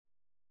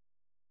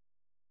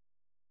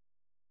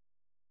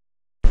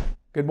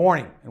Good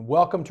morning and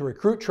welcome to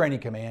Recruit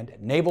Training Command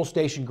at Naval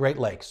Station Great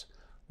Lakes,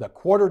 the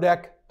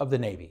quarterdeck of the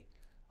Navy.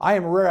 I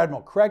am Rear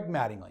Admiral Craig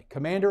Mattingly,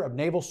 Commander of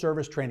Naval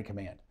Service Training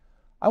Command.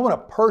 I want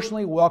to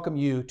personally welcome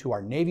you to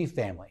our Navy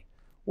family.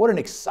 What an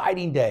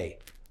exciting day.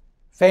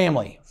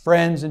 Family,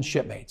 friends, and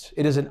shipmates,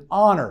 it is an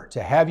honor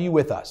to have you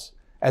with us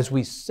as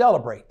we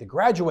celebrate the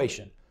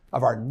graduation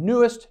of our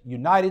newest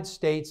United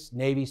States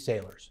Navy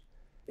sailors.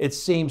 It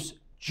seems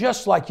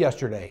just like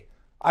yesterday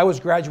I was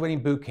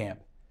graduating boot camp,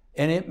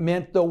 and it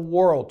meant the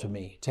world to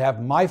me to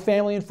have my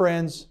family and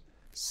friends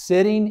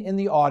sitting in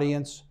the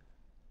audience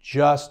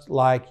just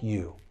like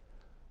you.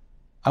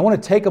 I want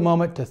to take a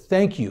moment to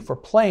thank you for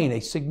playing a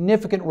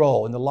significant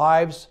role in the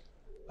lives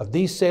of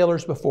these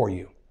sailors before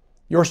you.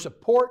 Your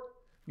support,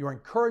 your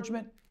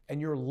encouragement,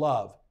 and your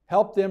love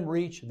helped them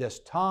reach this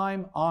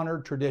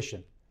time-honored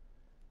tradition.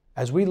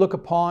 As we look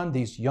upon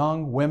these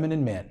young women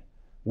and men,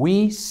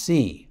 we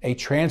see a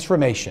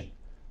transformation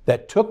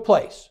that took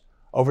place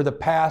over the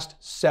past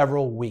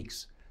several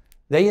weeks.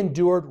 They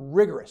endured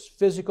rigorous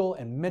physical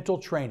and mental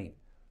training,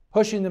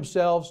 pushing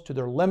themselves to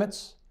their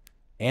limits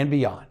and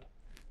beyond.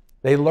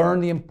 They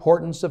learned the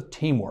importance of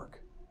teamwork,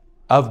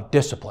 of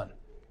discipline,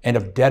 and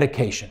of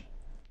dedication.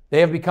 They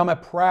have become a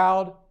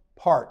proud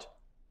part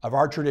of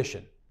our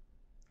tradition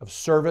of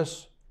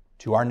service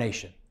to our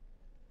nation.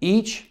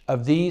 Each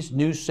of these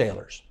new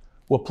sailors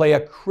will play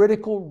a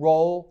critical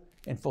role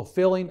in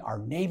fulfilling our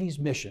Navy's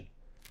mission.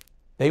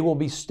 They will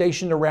be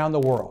stationed around the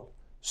world,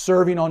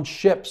 serving on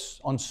ships,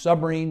 on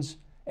submarines,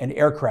 and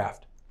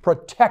aircraft,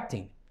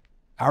 protecting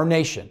our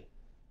nation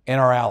and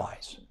our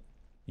allies.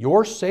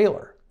 Your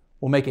sailor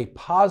will make a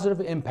positive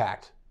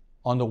impact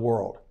on the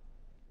world.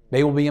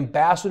 They will be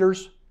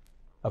ambassadors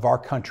of our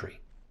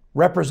country,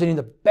 representing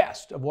the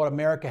best of what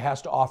America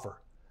has to offer.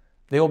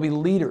 They will be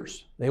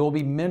leaders, they will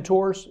be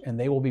mentors, and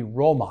they will be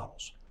role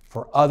models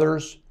for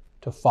others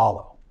to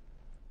follow.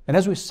 And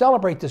as we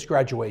celebrate this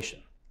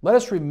graduation, let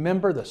us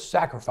remember the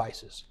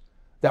sacrifices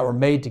that were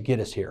made to get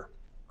us here.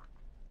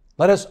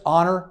 Let us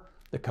honor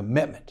the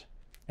commitment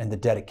and the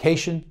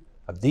dedication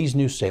of these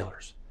new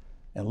sailors.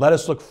 And let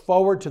us look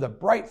forward to the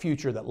bright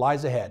future that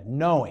lies ahead,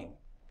 knowing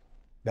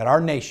that our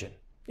nation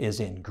is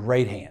in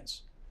great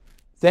hands.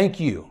 Thank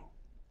you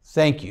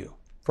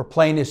for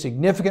playing a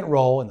significant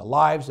role in the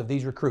lives of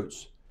these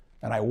recruits.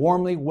 And I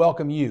warmly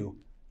welcome you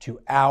to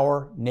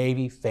our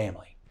Navy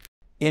family.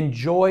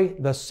 Enjoy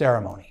the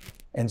ceremony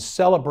and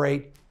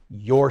celebrate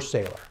your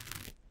sailor.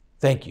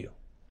 Thank you.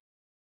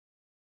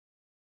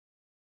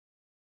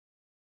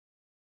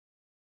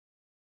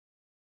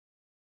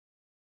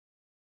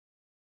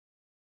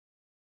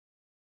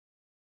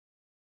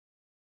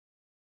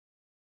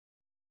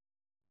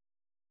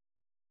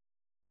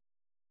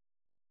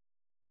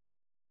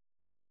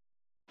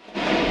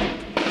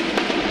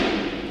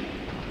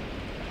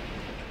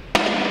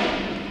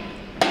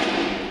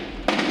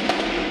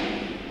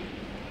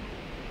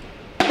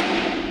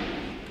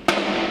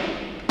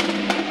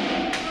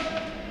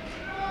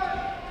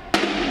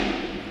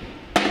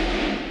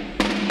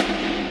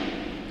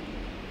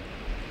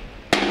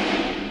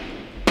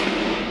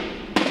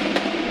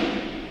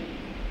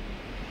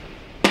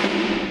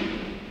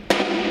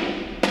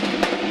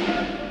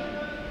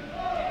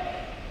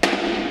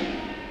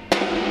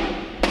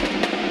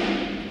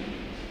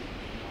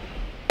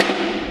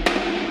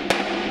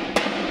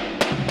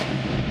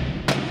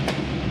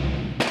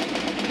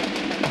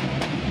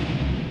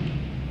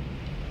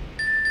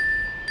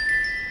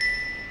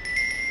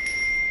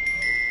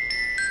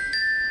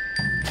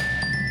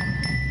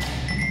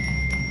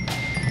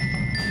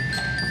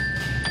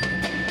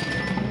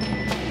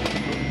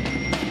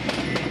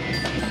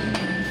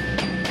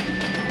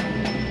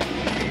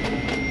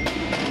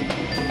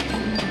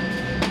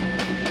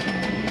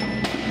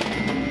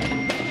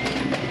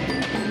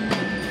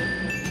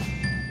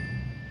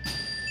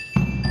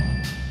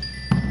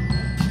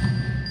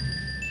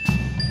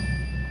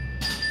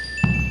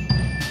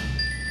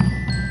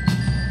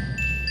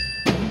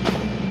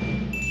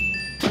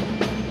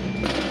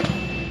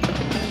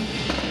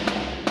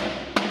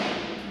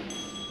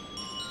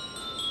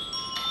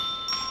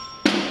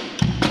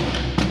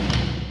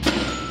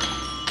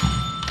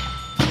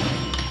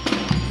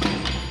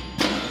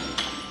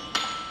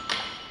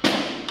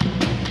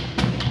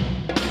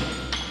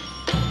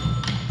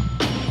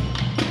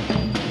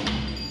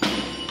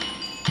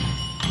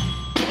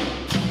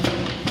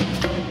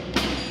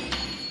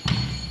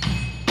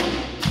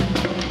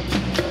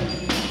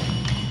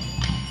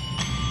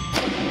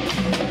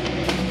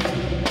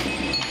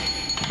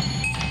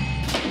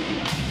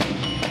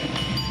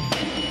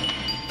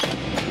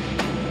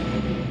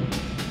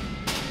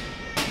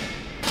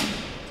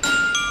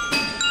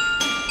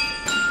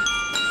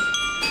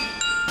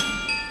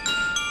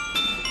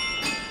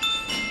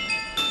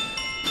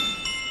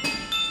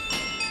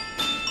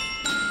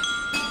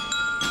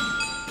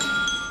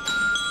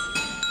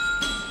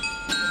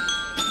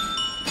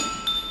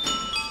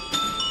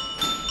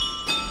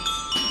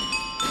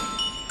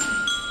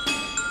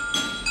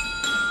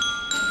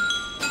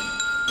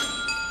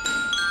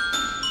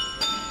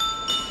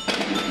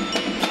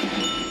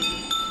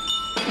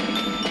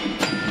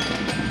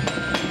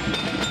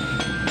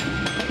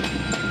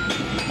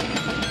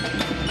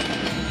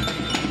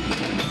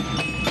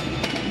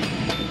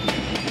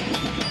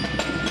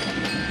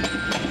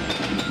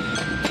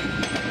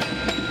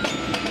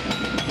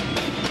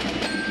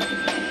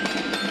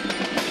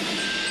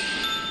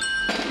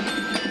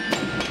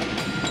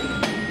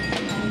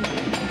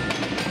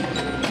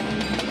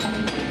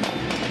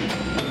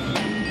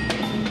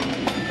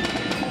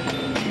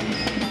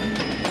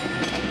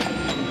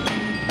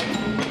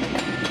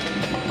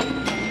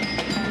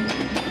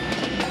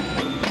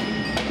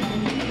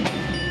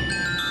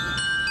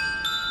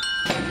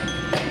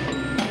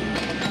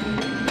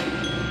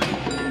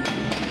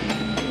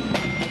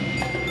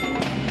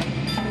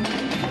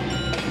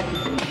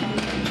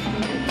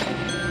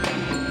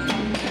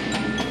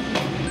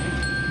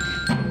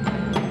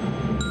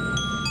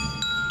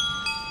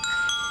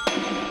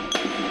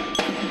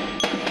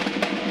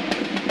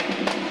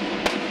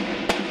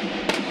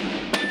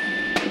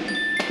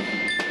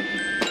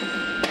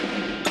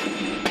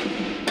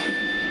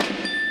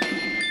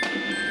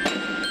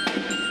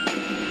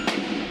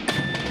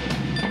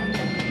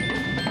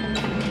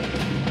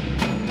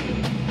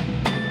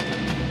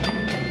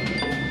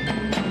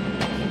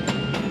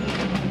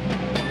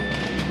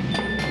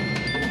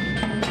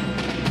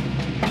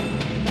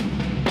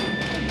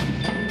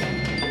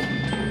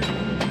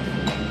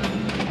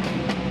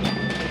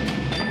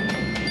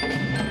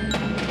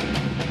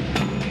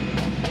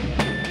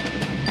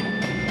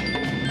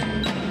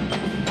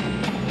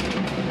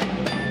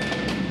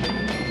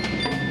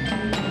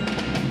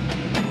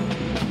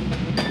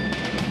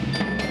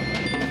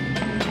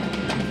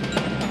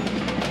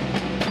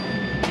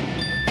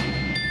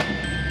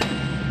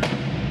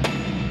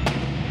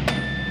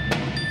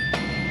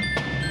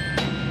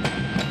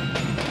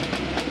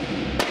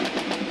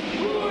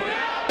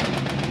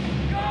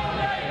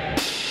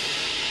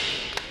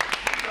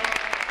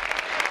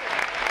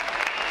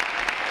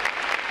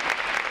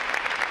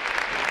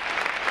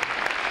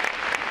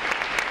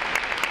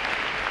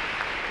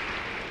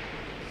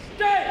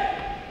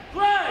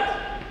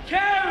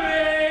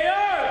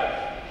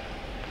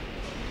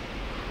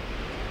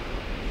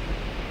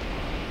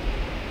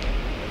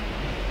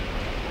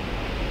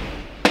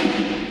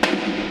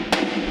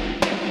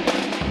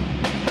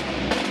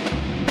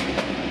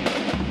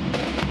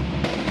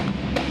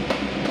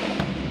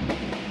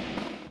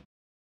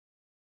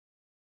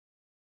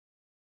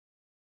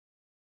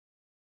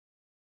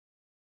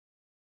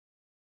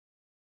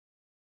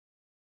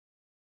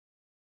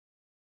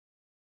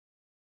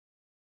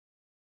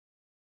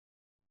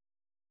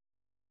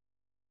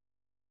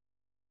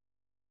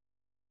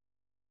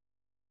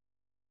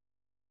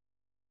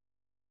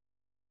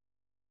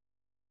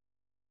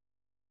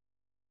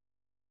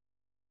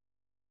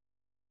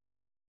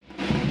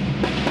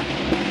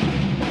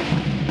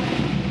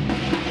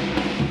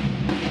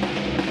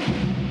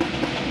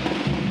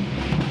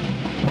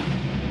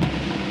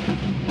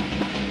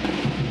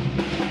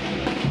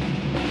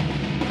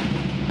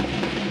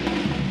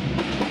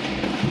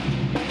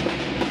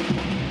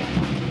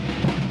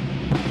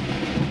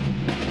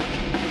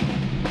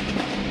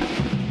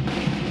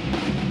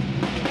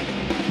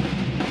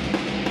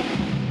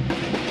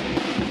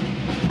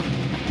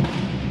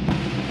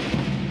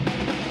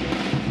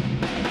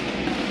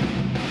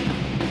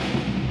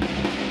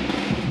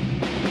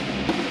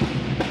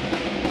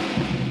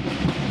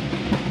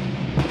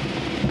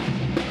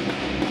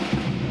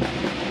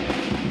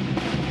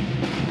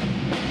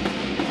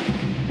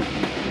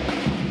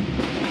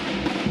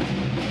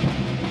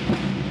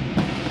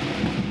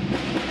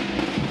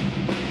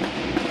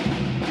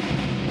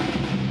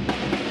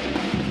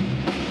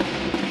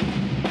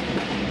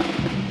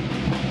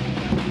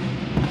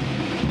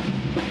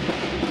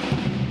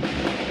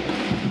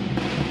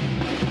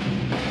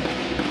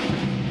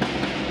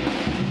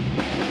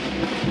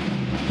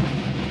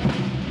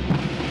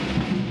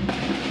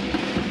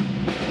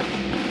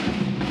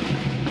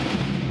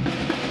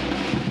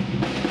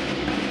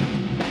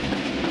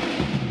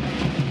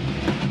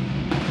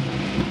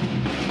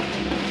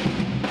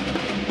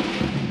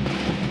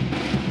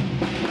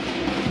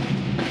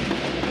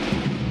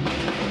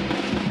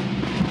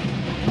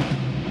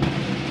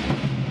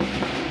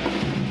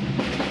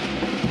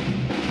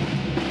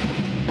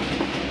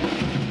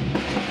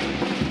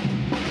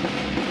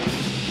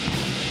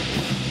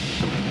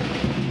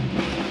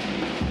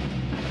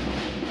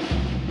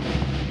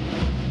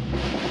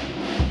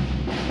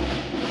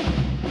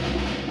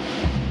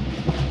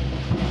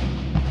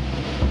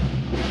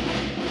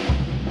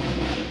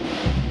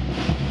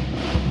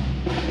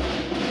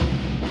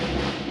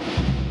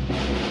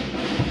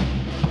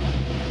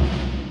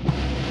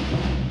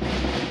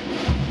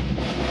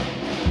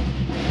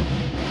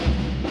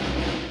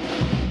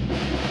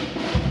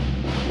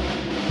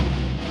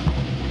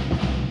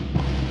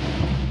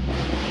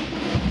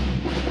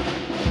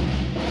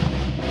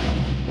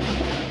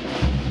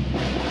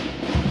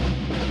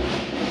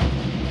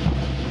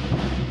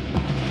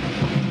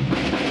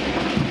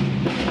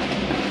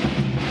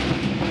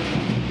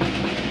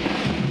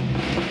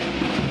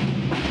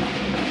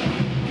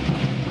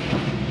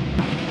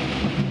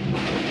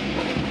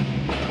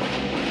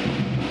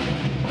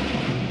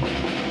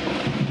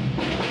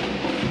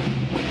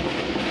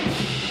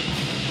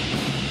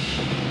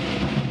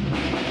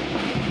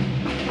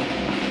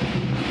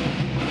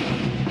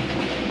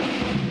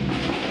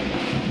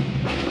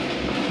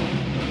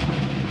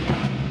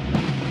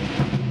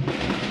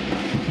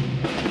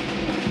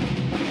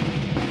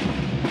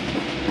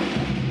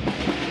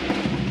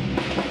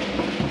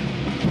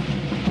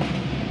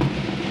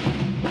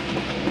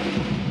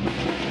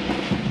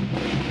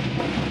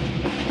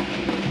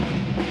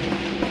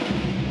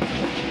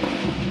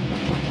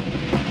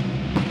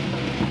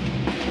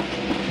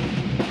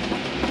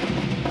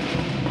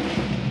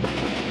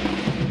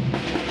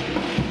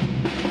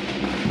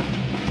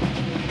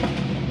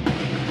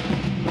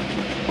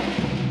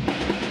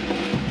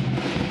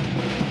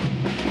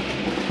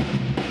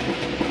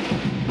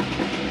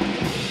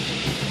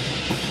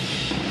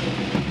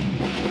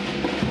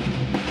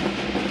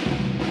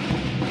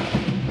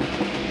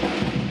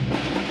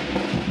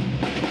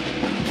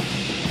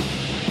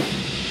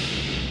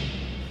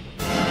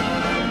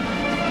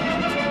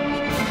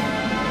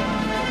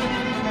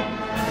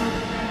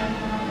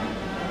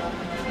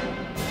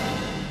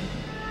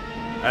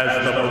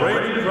 As the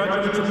parade of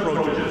graduates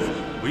approaches,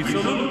 we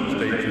salute the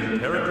states and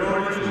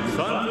territories whose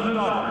sons and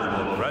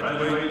daughters will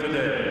graduate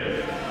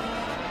today.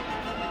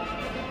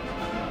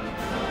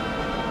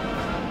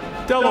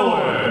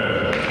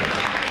 Delaware,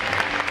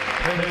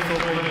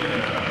 Pennsylvania,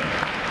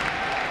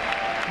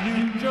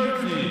 New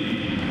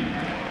Jersey,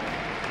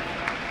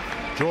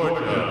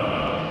 Georgia,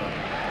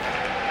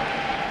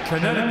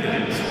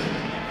 Connecticut,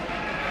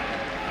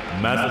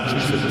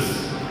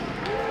 Massachusetts,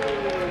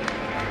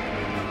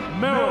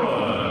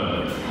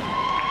 Maryland,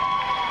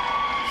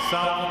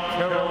 South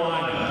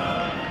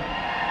Carolina,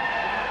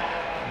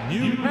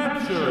 New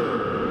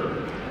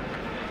Hampshire,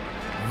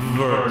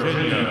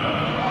 Virginia,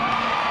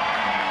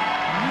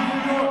 New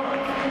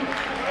York,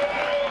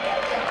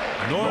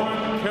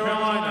 North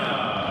Carolina,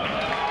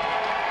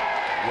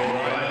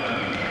 Rhode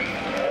Island,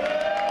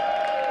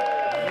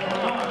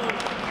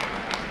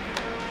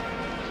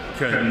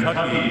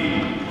 Kentucky,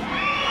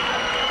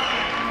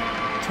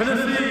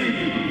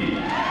 Tennessee,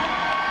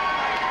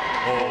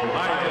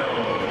 Ohio,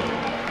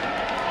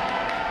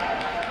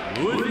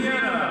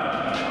 Louisiana,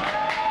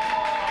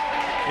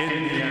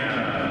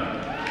 Indiana,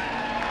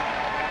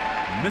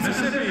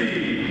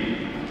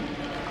 Mississippi,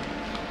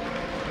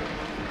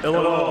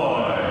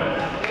 Illinois,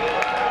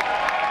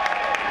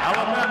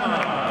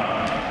 Alabama,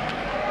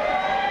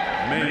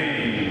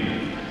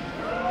 Maine,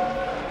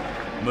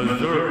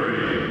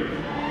 Missouri,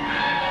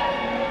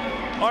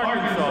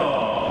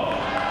 Arkansas,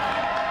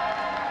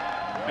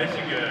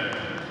 Michigan,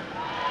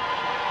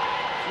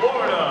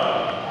 Florida,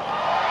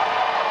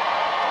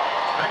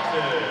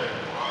 Texas,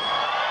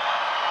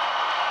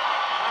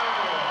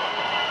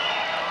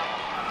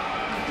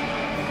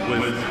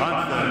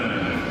 Wisconsin,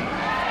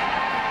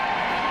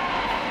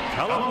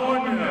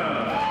 California,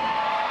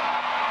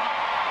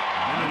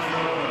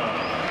 Minnesota,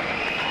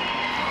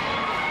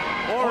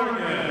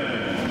 Oregon,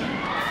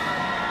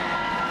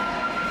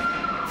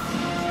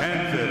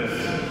 Kansas,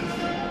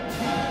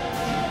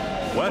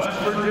 West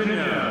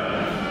Virginia,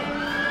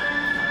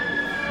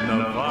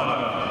 Nevada,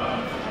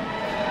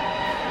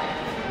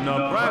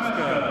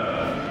 Nebraska,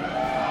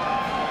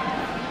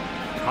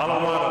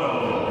 Colorado,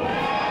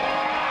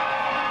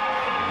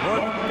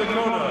 North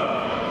Dakota,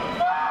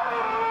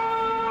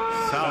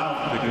 South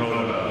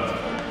Dakota,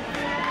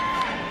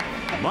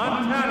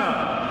 Montana,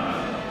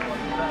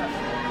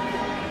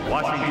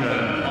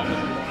 Washington,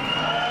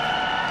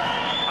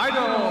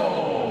 Idaho,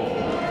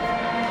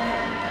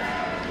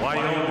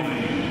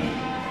 Wyoming,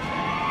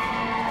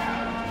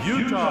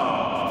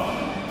 Utah,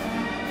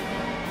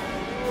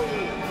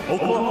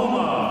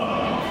 Oklahoma,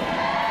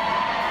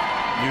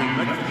 New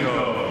Mexico,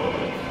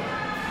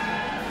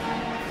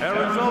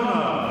 Arizona,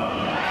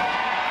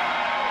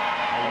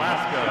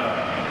 Alaska,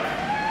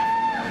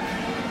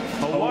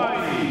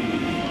 Hawaii,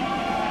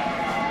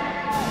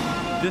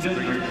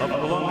 District of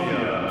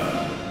Columbia,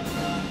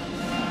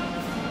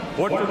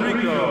 Puerto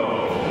Rico,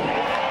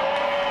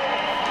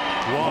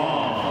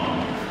 Guam,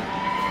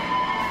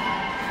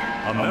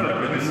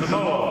 American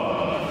Samoa,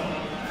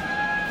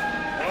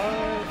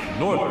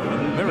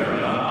 Northern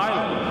Mariana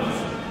Islands,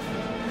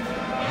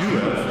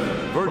 U.S.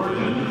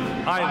 Virgin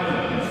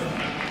Islands.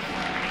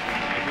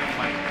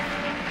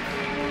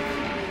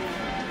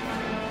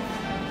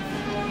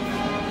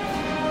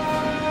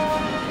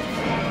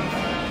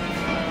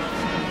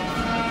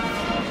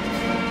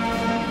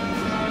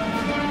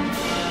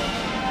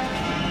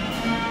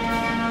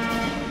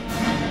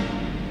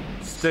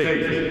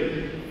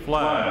 State,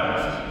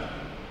 flags,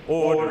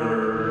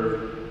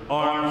 order,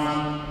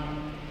 arms.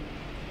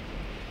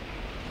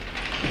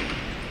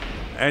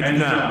 And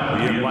now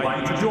we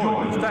invite you to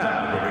join the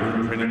staff of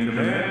Recruit Training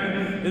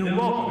Command in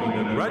welcoming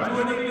the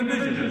graduating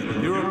divisions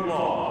with your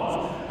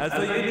applause as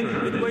they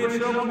enter midway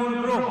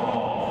ceremonial drill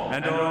hall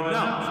and are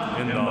announced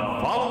in the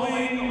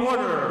following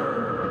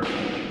order.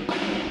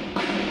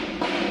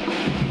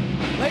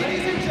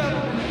 Ladies and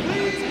gentlemen,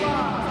 please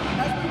rise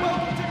as we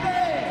welcome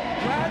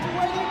today's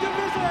graduating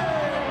division.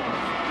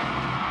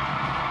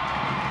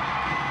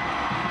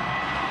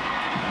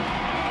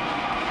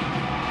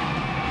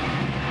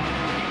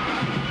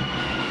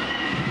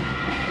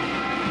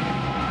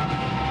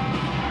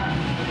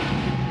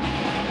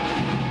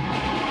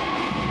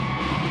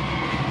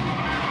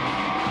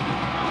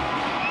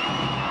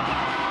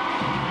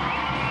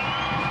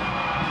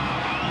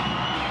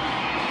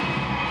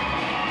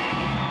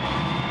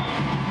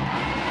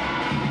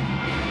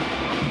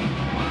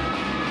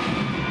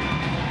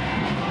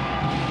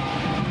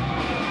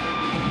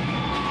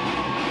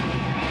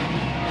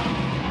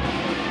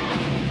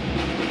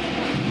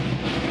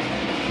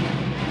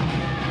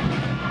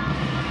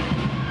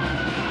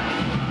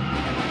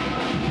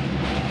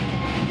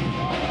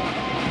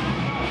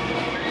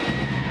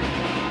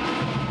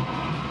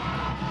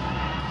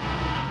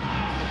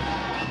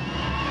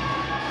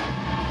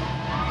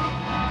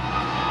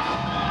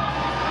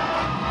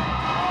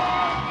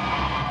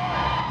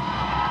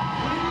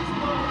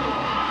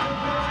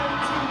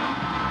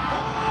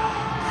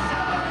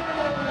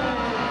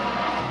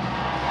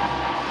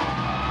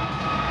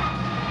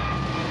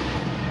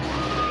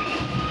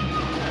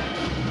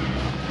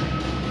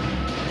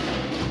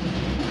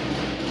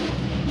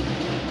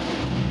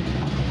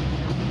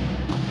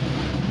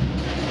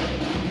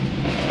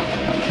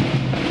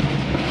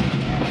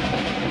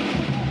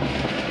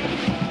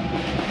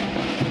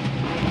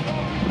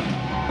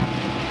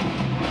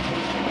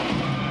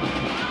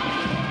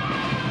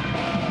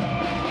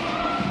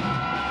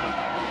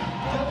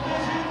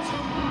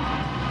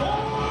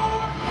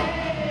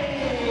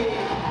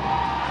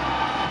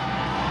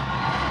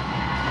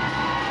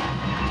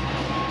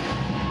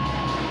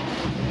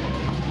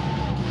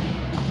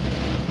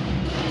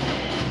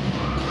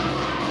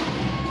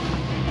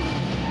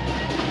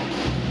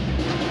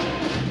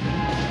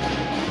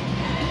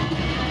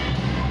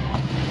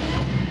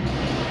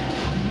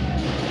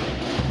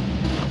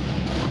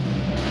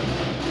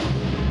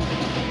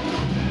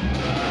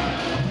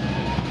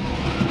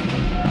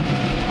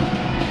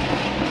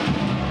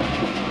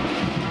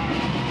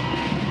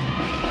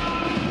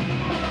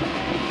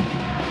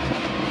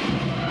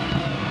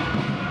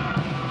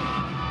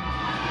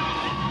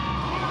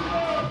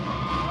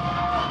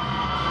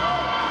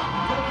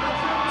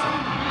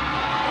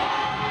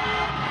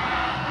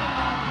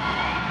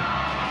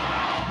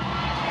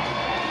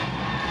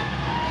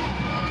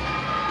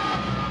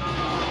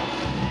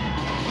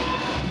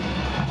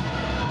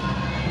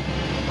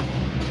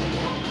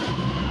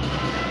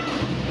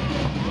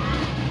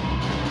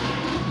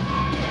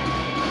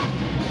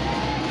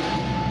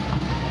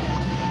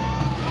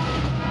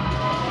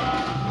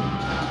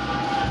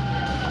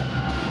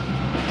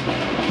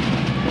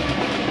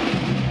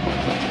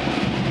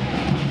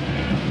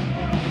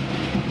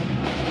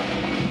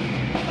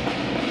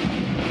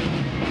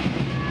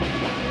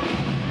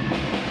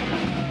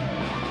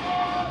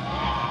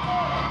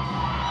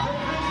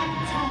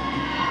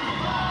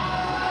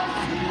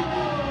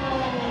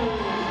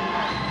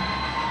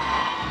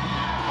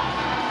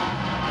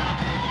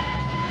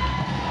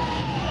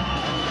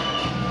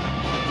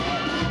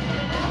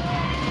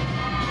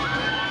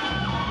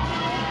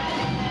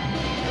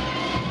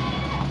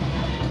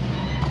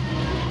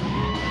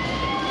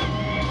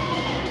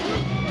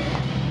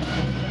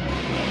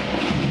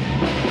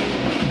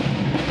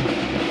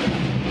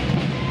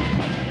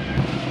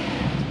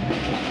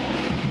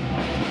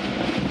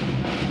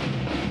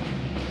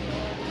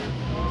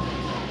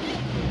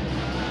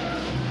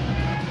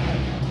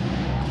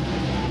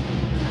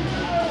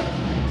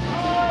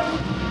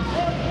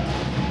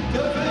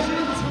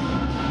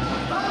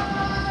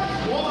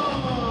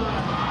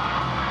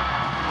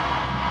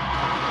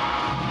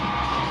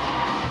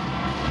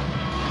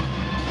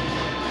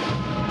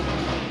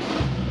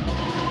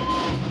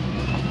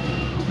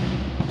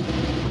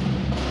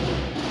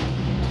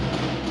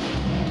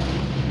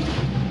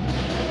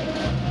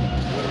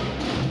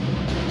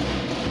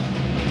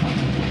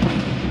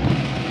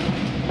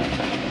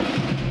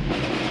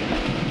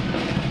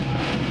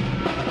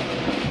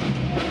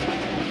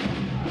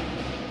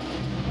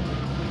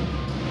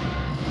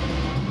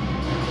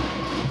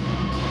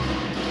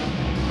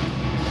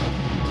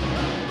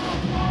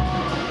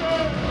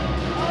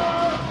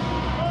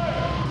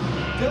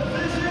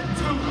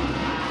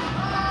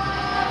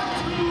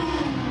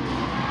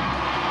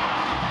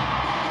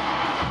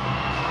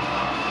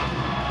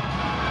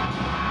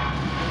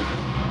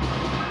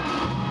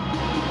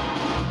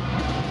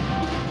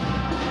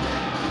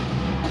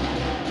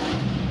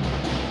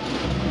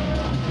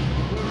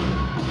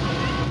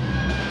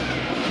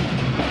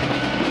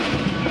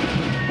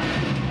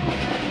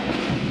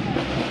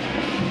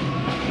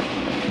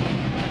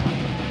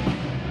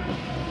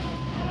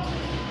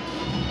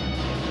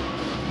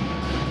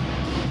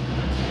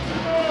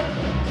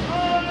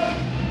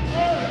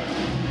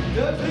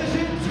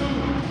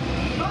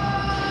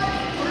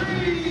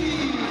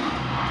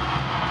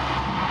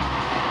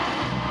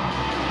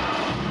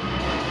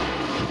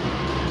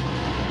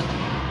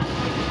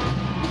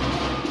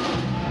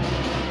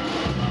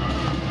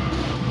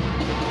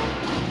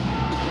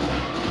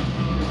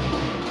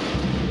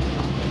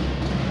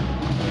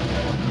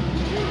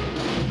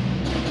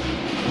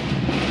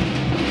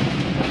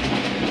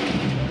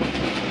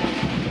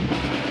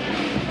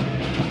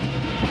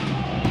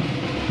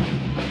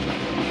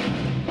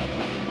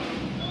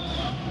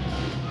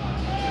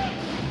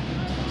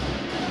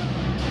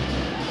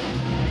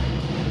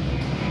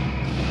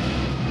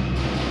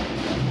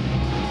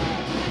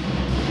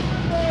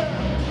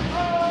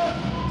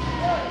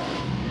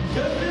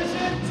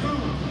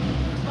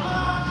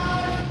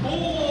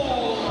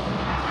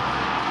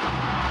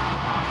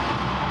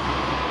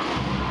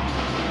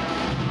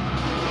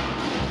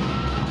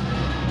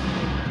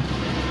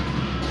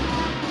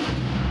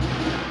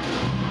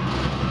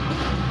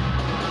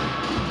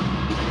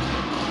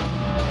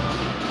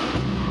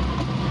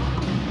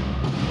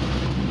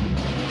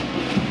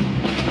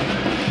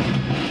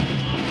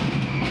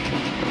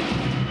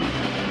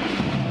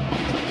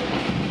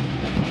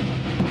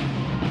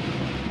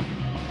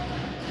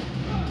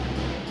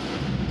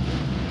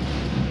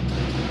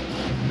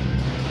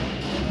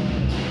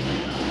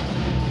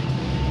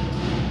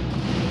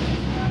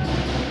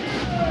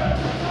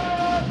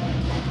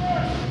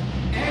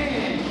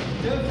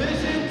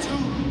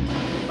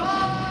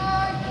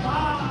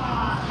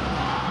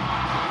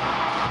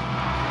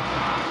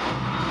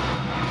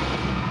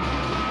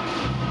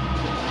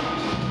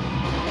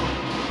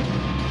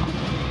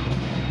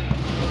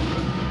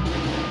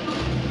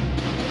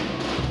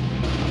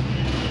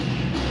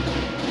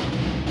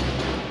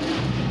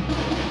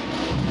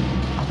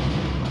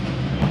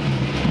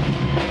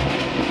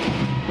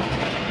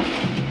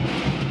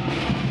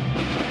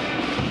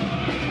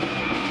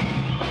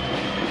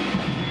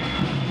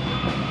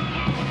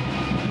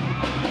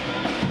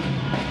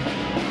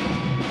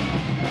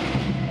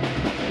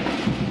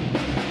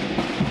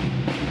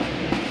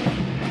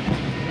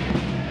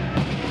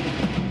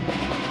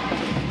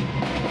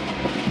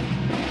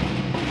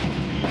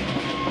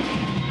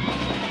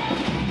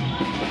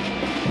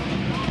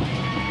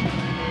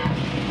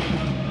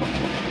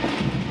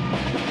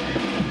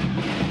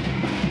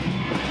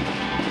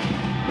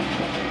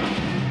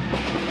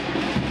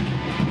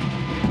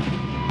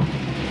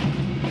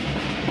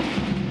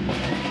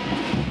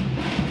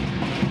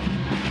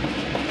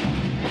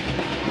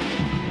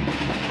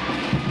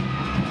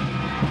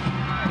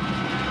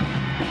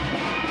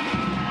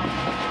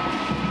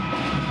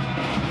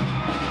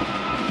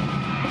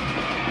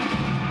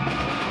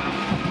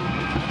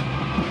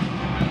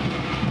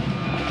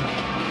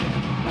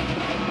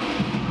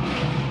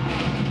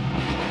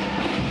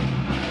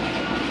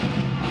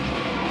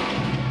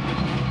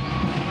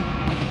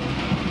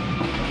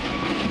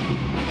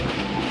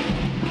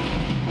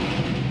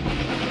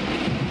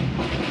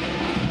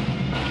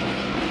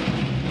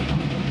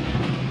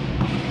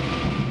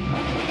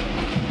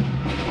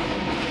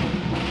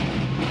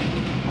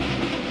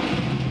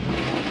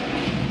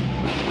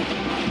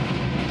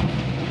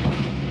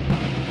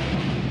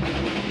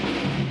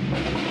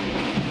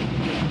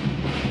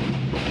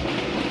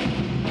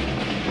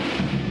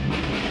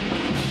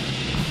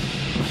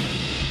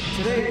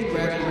 today's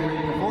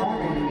graduating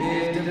performer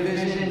is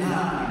Division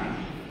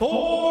 9,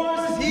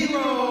 4-0.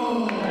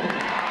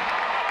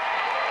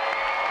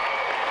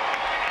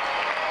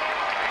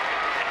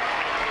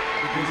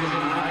 Division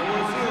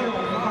 940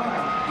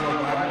 provides your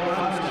rival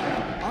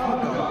lifestyle,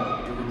 honor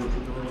guard, the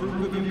recruit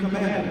review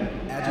commander,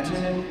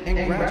 adjutant, and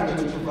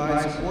graduates who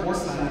provide support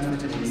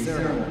assignments for today's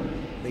ceremony.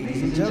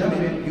 Ladies and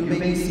gentlemen, you may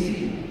be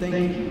seated.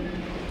 Thank you.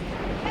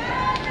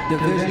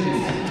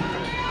 Divisions.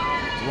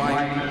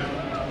 Right.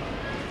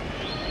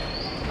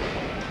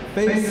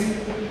 Face.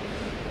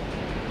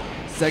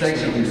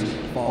 Section leaders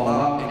fall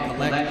out and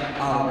collect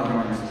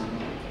honor guards.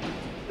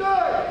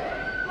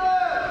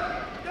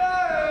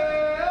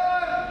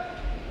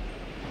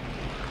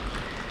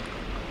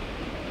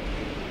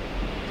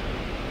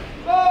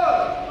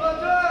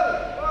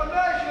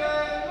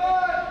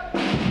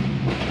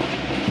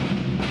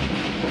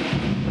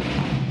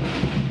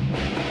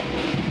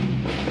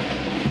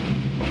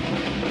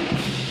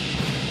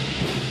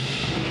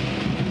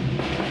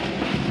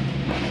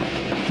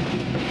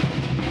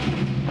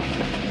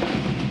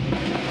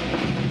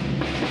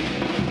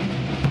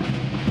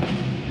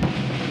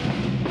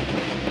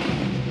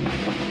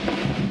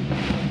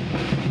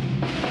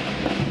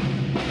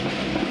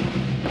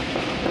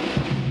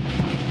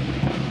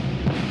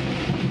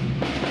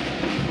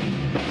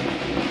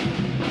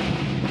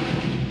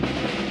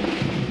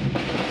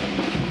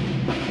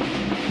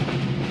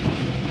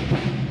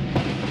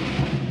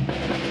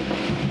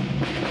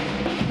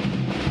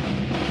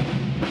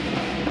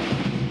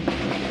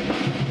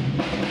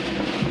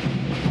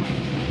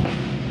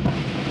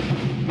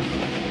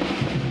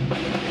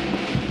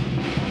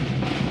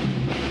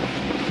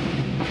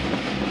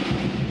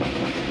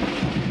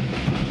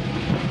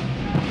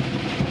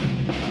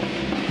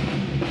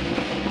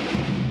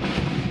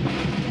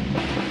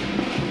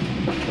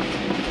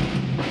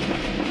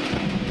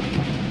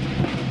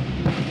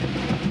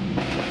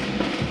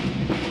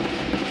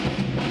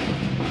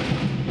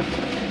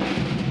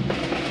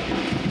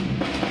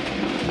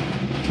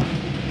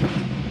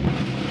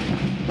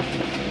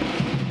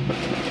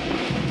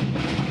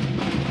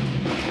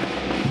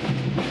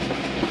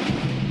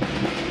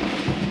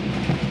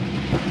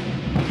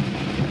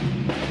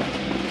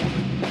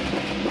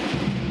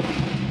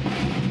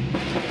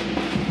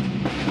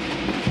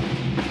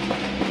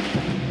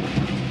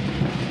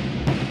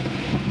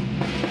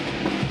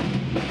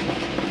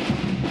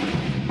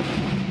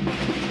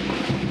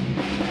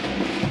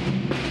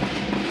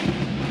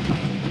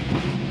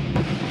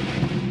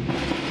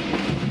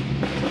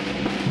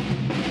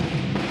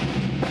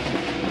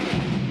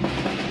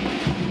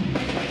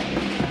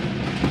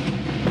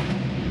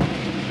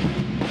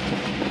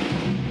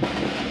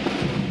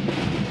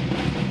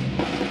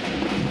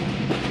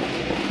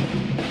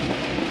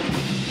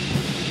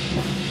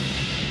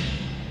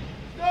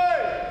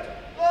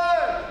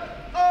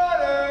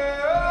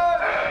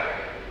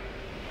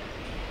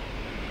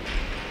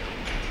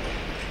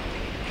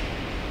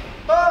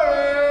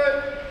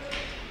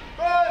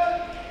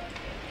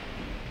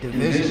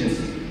 Divisions.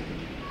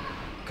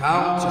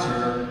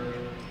 Counter.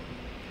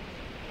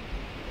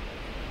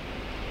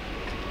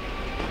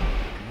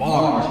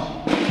 March.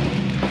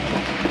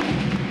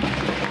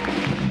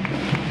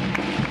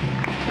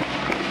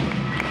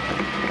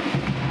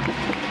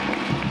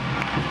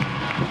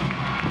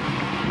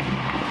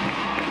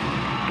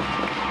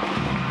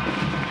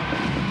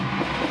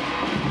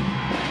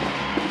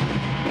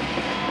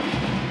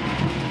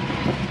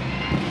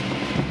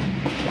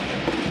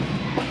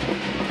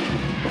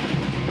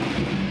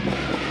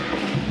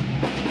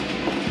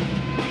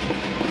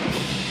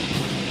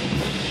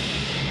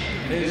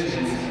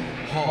 Divisions.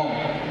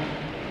 Home.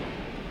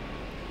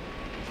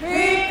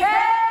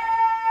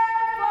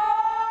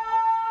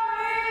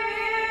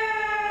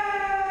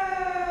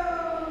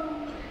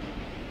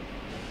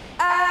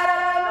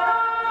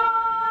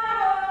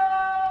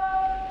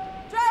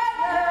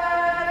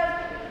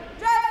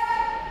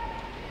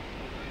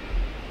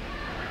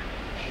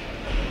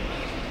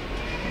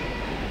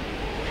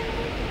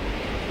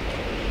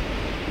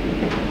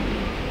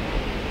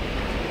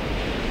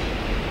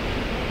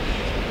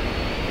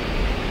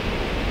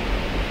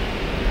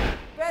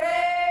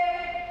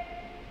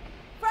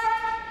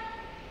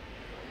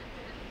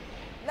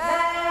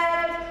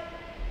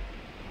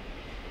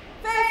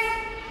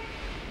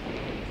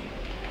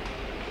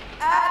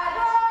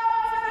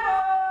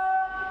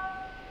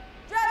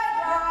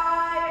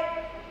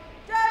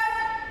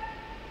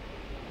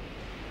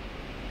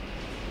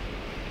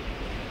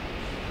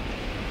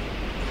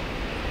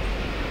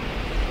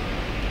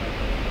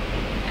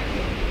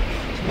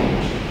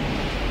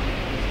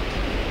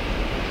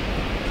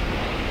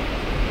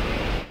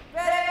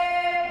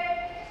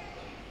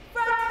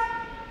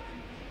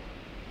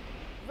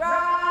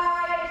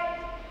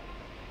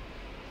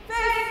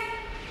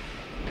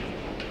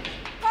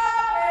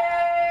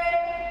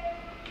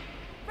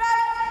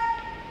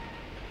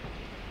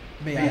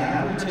 May I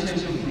have your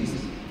attention,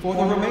 please? For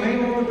the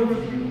remainder of the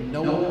review,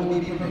 no one will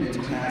be permitted to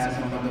pass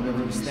in front of the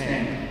review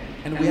stand,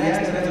 and we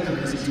ask that as a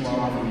courtesy to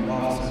our review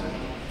officer.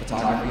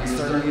 Photography is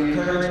certainly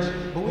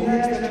encouraged, but we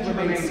ask that you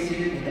remain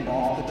seated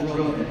off the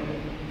drill bit.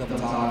 The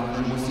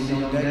photographers you will see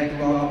on deck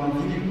throughout the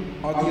review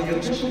are the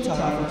official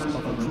photographers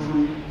of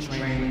Recruit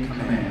Training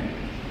Command.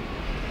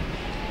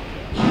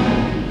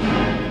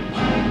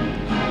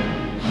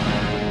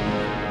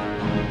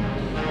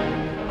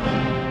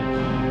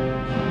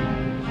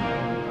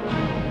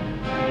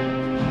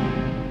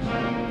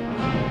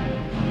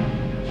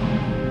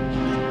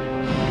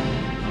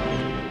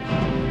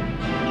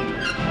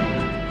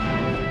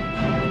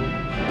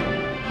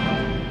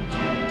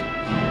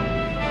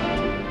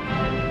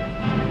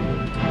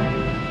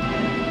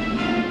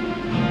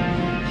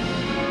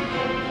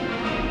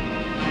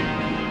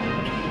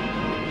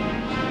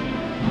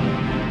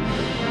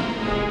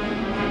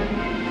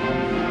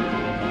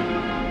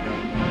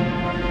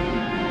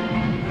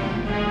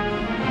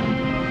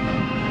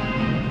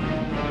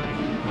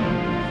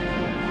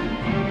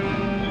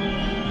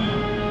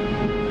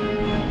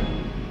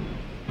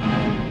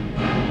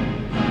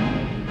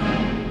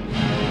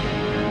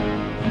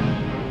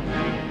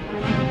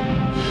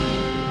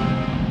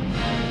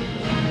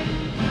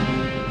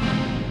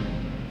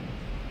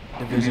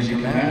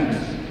 Division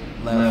commanders,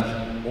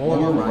 left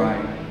or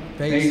right,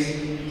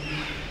 face,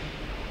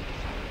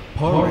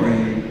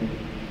 parade,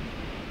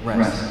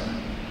 rest.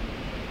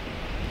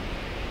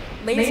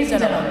 Ladies and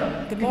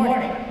gentlemen, good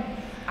morning.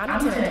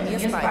 I'm Lieutenant Nia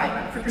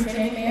Spike, Recruit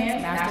Training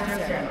Command's Master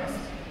of Ceremonies.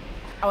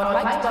 I would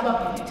like to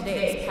welcome you to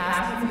today's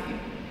past review.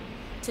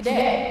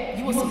 Today,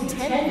 you will see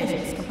 10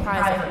 divisions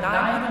comprised of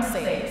 900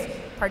 sailors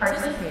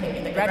participating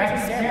in the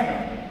graduation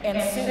ceremony and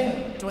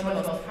soon join the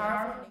most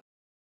powerful.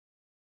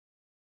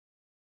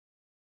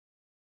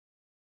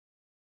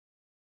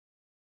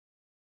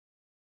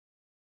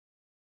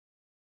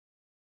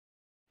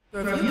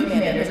 The review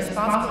commander is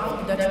responsible for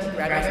conducting the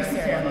graduation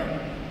ceremony.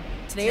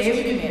 Today's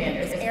review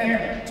commander is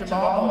Airman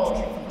Jamal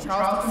Moultrie from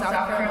Charleston,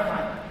 South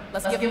Carolina.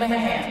 Let's give him a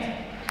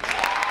hand.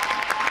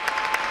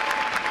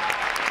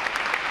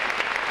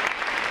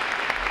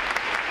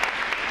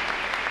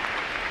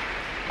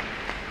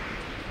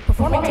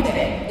 Performing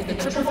today is the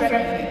Triple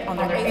Threat Unit on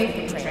their 8th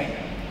week training,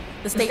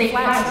 the State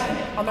Flags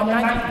Unit on their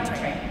 9th week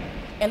training,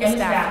 and the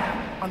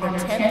Staff Unit on their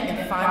 10th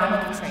and final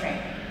week of training.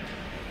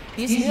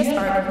 These units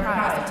are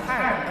comprised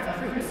entirely of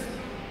recruits.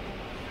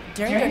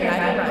 During their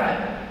night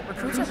ride,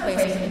 recruits are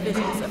placed in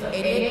divisions of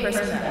 88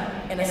 personnel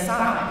and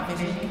assigned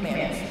division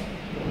commanders.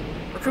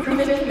 Recruit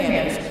division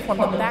commanders form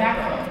the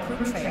backbone of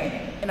recruit training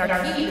and are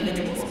key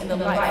individuals in the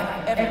life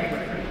of every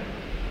recruit.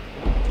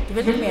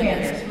 Division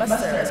commanders must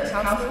serve as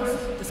counselors,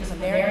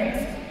 disciplinarians,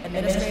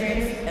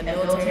 administrators, and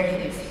military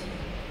leaders.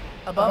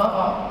 Above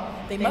all,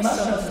 they must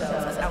show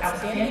themselves as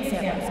outstanding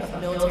examples of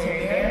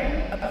military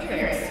bearing,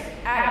 appearance,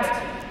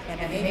 attitude, and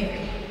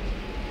behavior.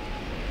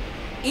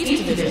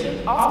 Each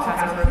division also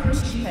has a recruit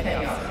chief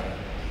petty officer.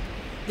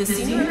 The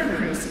senior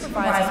recruit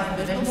supervises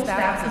divisional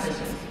staff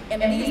positions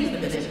and leads the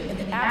division in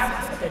the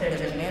absence of their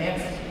division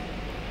commanders.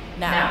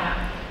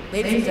 Now,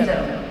 ladies and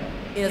gentlemen,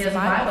 it is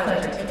my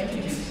pleasure to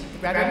introduce the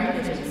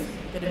graduating divisions,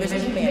 the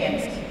division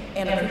commanders,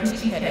 and the recruit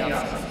chief petty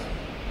officers.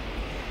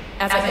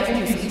 As I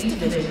introduce each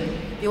division,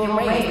 they will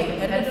raise the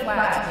competitive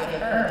flags they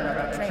have earned in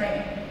recruit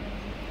training.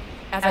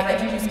 As I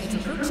introduce each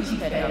recruit chief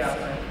petty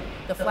officer,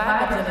 the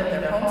flag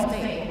representing their home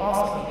state will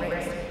also be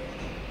raised.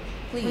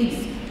 Please,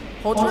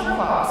 hold your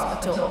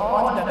applause until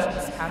all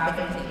introductions have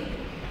been completed.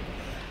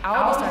 I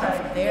will be starting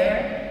from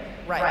their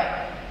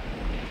right.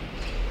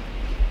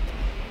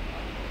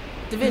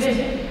 Division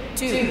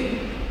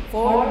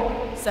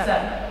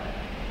 247.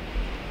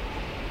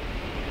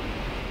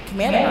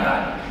 Commanded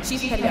by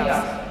Chief Petty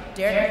Officer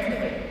Derek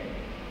McCleary.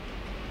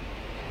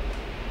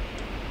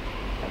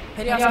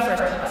 Petty Officer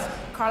First Class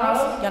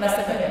Carlos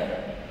Yanaceveda.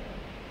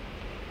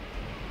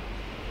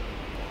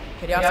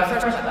 Petty Officer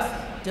First Class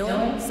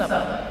Dylan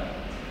Sutherland.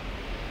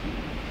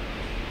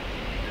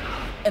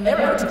 And their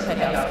recruit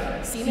petty officer,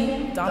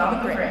 Seaman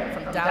Donovan Grant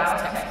from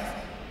Dallas, Texas.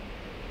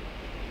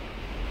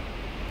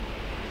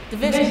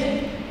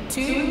 Division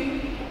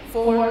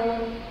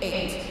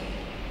 248.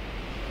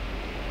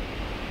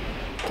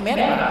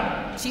 Commanded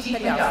by Chief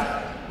Petty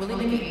Officer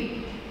Willie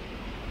McGee.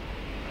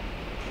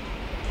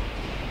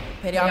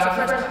 Petty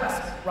Officer First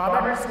Class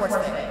Robert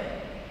Schwartzman.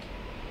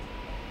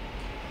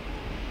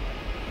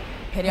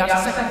 Petty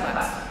Officer Second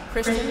Class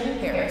Christian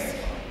Harris.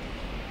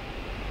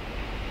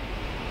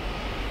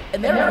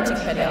 And their recruit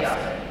petty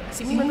officer,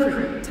 senior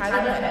recruit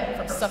Tyler Pettit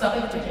from Suffolk,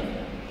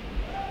 Virginia.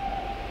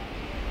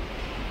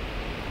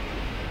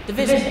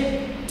 Division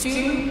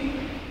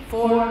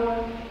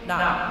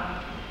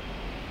 249.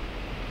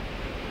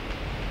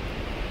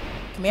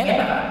 Commanded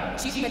by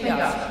Chief Petty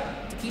Officer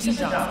Takesha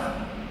Johnson.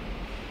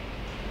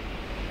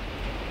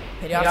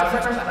 Petty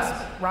Officer First Class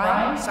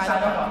Ryan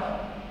Scheidel.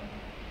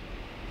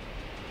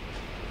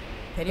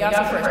 Petty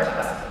Officer First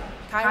Class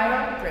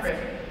Kyra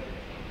Griffin.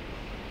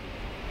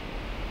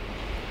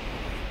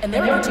 And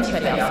their recruit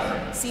petty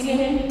officer,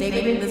 Seaman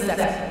David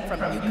Lizette from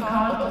Yukon,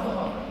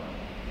 Oklahoma.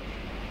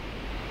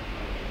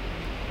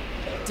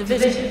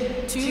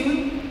 Division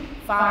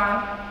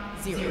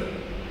 250.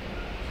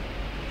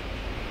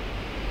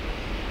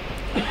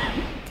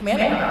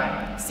 Commanded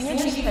by Senior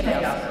Chief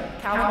Petty Officer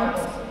Calvin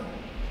Wilson.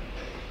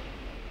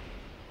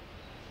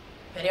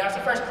 Petty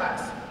Officer First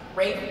Class,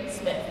 Rafe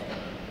Smith.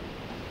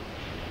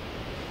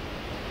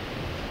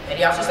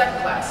 Petty Officer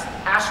Second Class,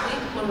 Ashley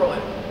Leroy.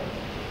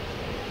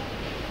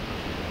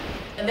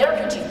 And their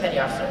Recruit Chief Petty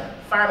Officer,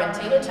 Fireman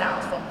Taylor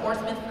Towns from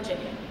Portsmouth,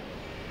 Virginia.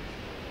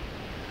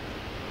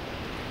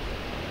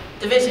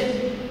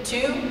 Division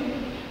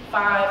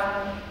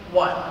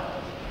 251.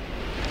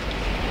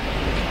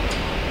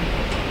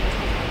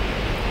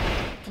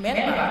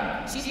 Commanded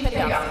by Chief Petty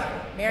Officer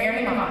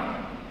Mary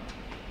Mahon.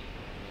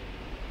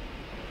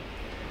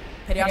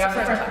 Petty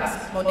Officer First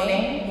Class,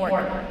 Monet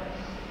Morgan.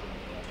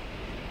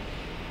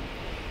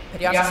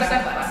 Petty Officer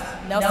Second Class,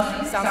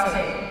 Nelson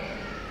Salcedo.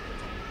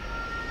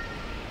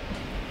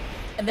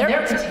 And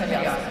their Chief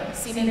Petty Officer,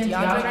 Seaman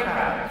DeAndre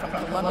Crowder from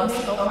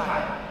Columbus,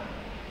 Ohio.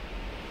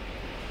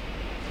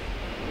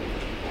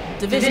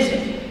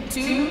 Division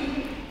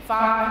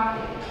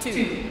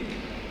 252.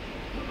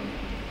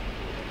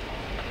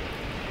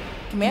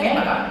 Commanded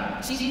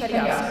by Chief Petty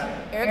Officer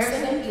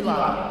Erickson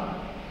Elam.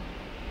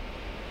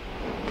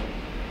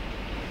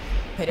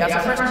 Petty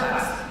Officer First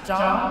Class,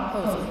 John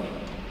Posey.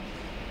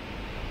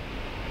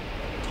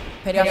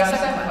 Petty Officer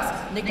Second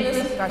Class,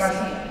 Nicholas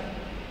Garcia.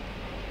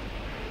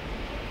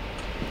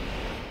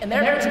 And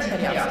their Chief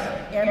Petty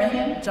Officer,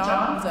 Airman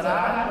John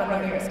Zarada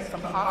Ramirez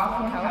from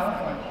Hawthorne,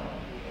 California.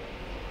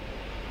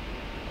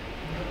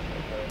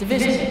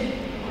 Division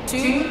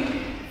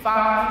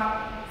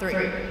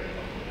 253.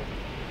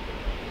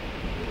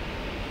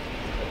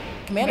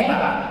 Commanded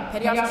by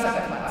Petty Officer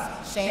Second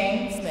Class,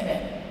 Shane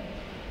Smith.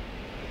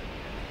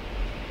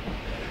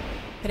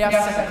 Petty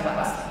Officer Second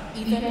Class,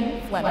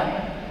 Ethan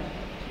Fleming.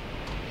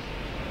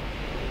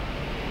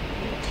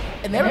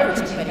 And their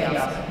Chief Petty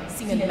Officer,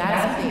 Seaman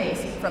Madison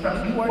Davis from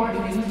Newport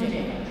News,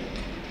 Virginia.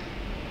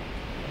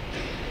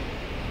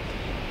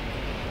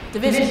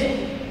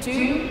 Division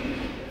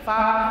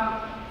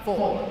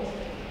 254.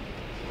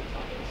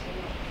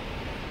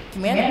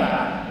 Commanded by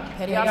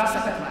Petty Officer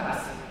Second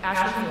Class,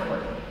 Ashley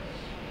Ford.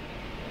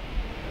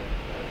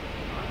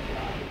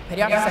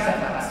 Petty Officer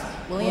Second Class,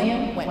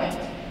 William Went.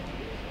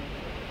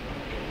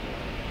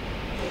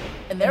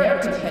 And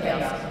their Chief Petty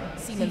Officer,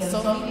 Seaman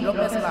Sophie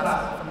Lopez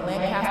Lasso from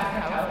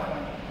Lancaster,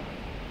 California.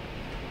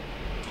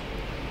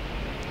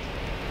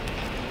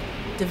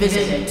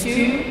 Division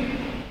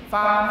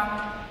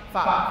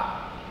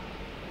 255.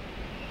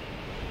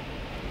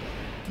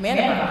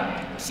 Commanded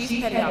by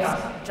Chief Petty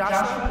Officer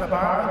Joshua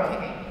Rabar.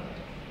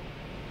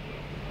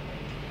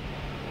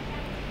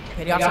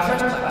 Petty Officer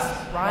First Class,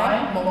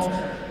 Ryan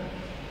Moulter.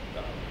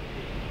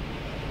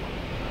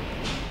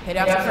 Petty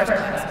Officer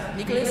First Class,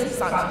 Nicholas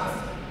Sanchez.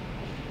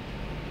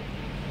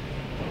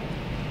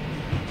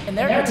 And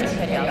their Chief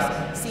Petty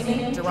Officer,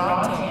 Seaman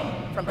Jerome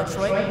Tan from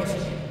Detroit,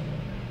 Michigan.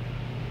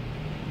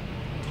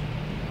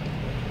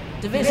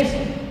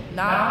 Division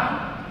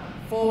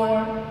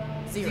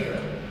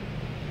 940.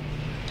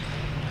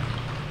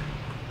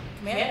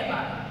 Commanded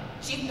by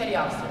Chief Petty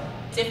Officer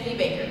Tiffany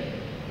Baker.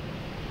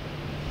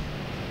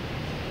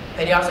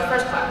 Petty Officer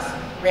First Class,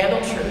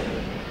 Randall True.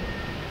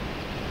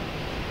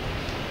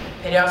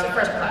 Petty Officer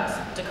First Class,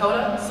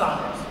 Dakota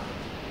Saunders.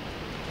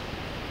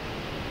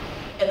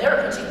 And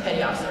their Chief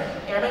Petty Officer,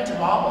 Airman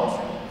Jamal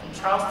Moultrie from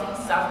Charleston,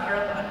 South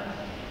Carolina.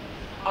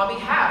 On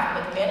behalf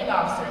of the Commanding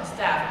Officer and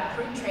staff of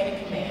Recruit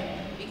Training Command,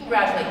 we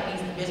congratulate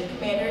these division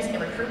commanders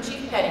and Recruit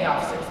Chief Petty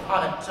Officers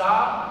on a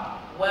job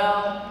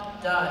well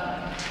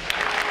done.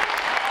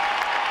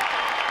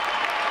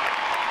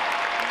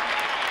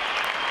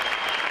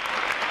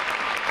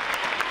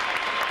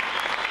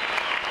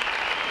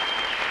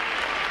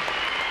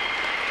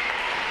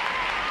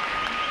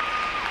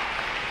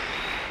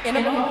 In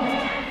a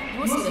moment, you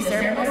will see the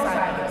ceremonial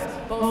sideboards,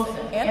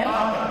 boasted and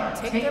honored,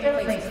 take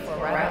their places for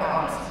arrival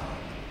honors.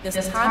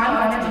 This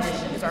time-honored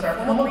tradition is our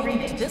formal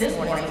greeting to this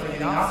morning's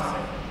greeting officer.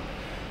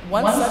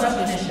 One such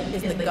tradition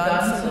is the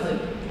gun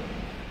salute.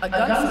 A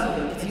gun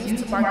salute is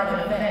used to mark an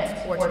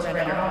event or to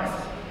render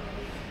honors.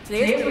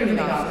 Today's greeting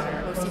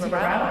officer will receive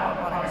arrival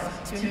honors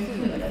to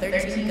include a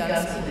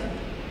 13-gun salute.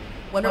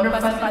 When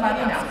requested by the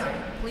announcer,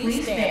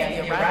 please stand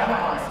for the arrival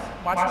honors,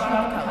 marching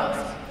on the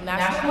colors, the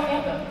national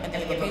anthem, and the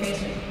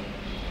invocation.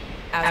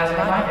 As a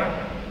reminder,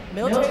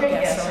 military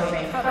guests shall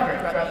remain covered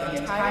throughout the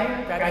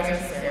entire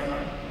graduation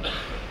ceremony.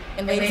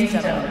 And ladies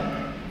and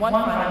gentlemen, one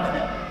final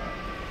note.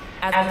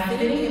 As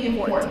befitting the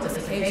importance of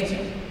this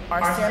occasion,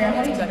 our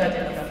ceremony is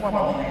conducted in a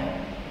formal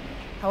manner.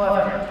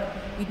 However,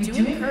 we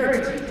do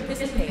encourage you to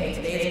participate in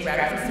today's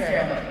graduation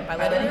ceremony by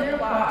letting your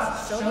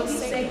applause show these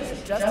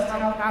sailors just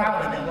how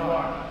proud of them you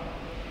are.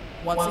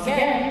 Once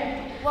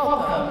again,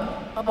 welcome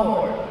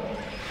aboard.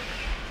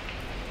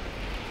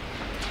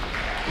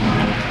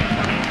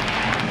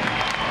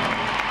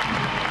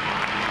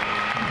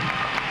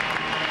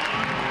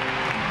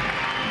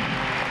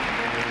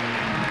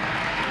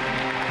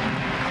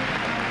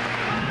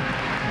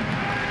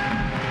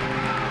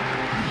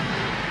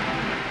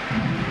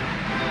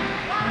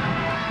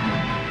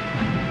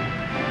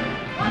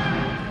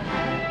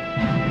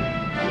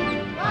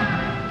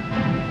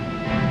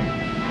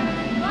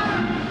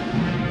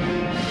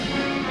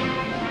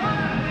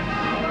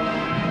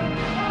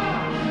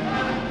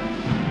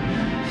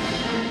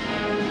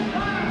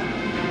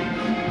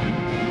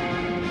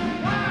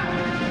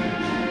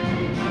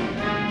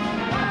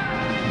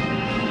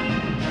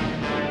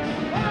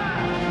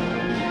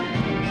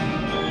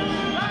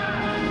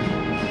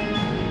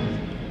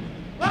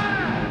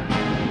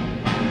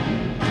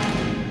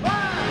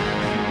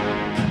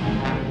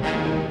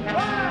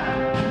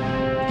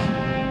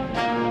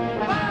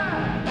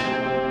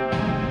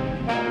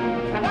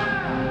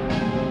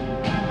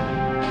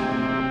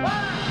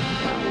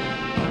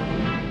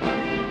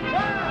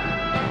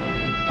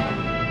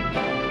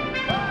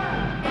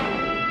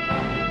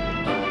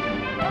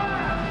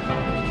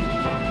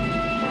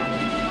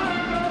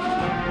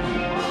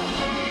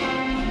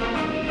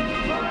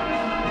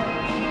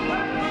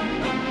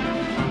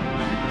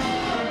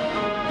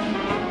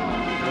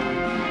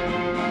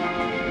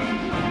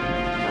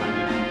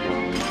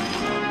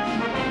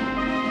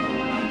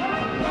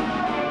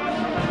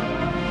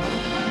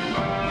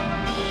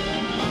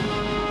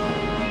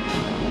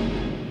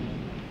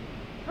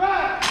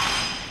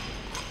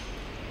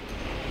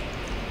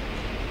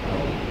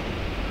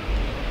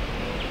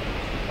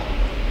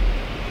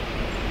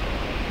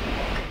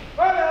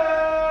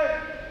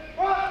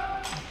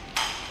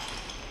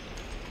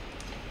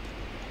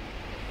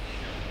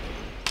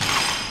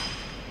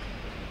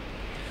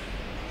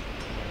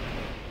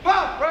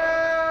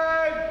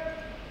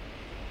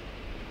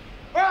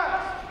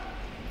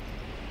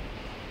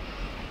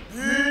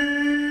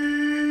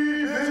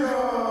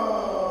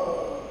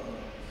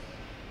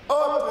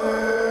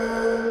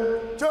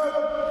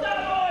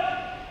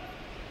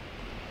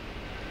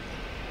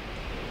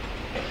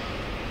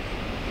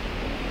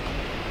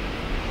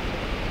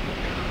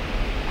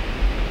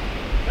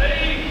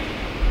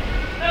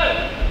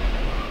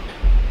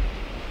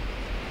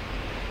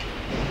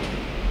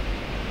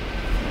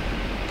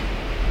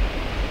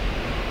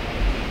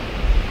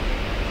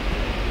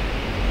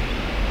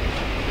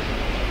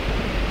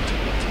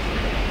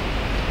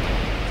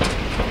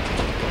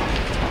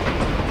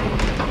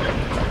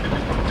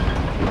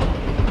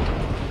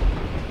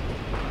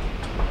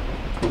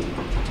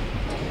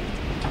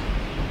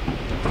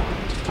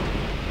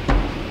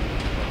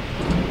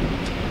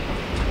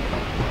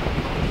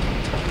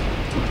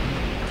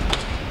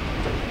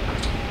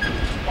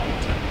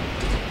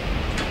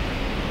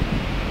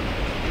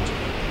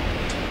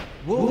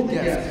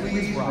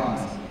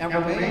 Now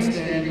remain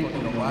standing for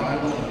the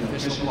arrival of the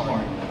official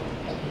party.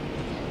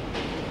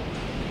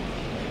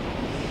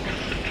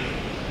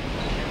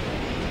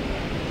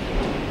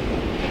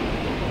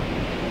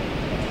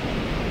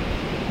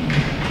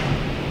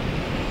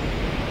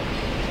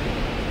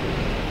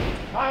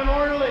 Time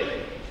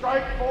orderly,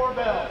 strike 4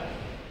 bells.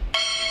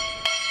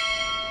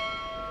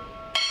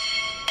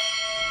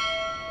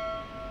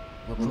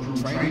 Recruit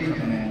Training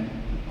Command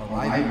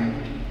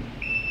arriving.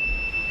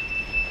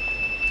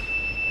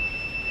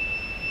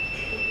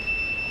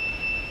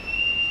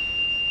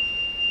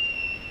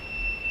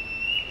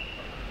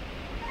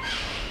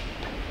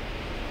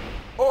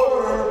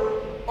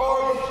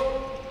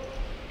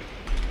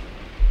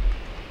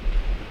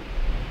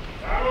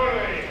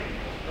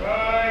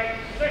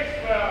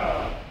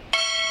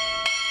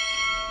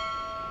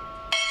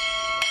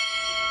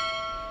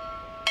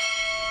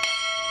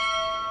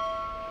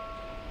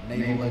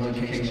 Naval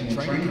Education and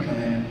Training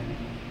Command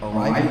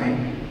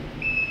arriving.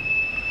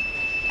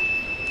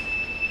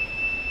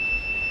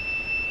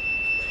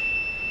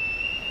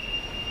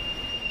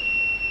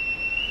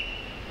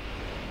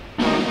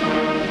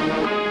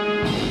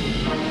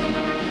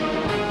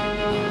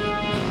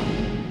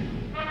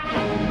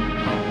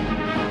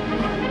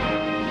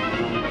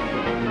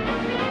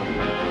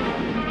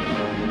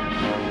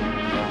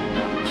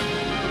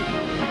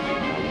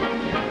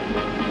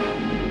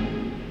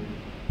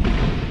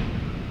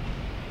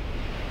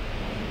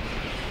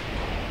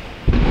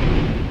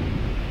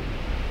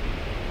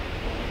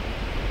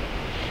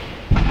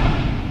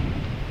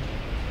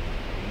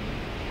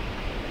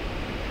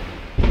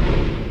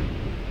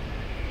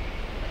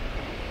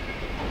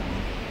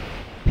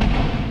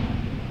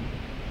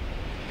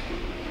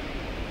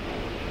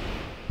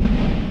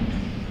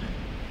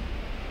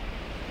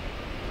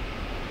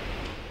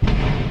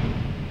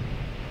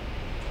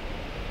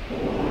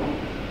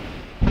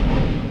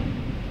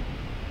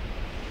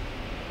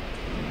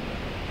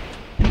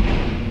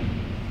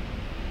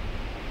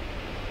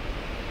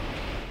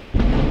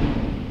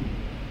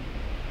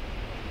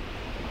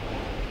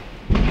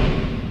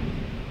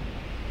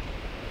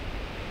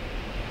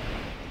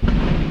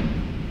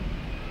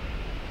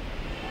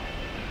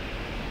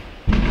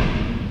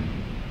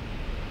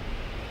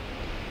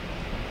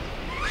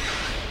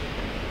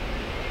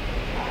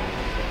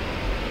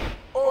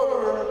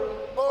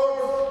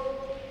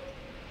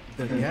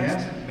 The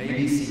guest may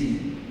be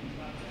seated.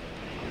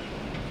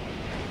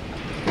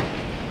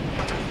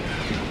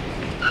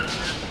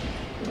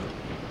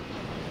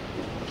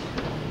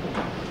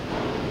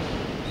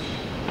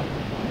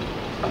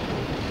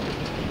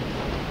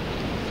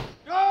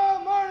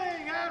 Good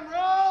morning,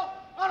 Admiral!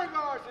 Honor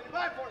guards, and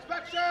invite for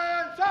inspection,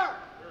 sir!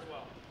 Very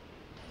well.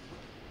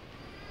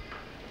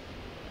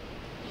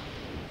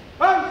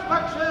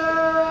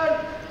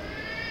 Inspection!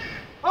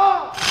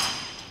 Off!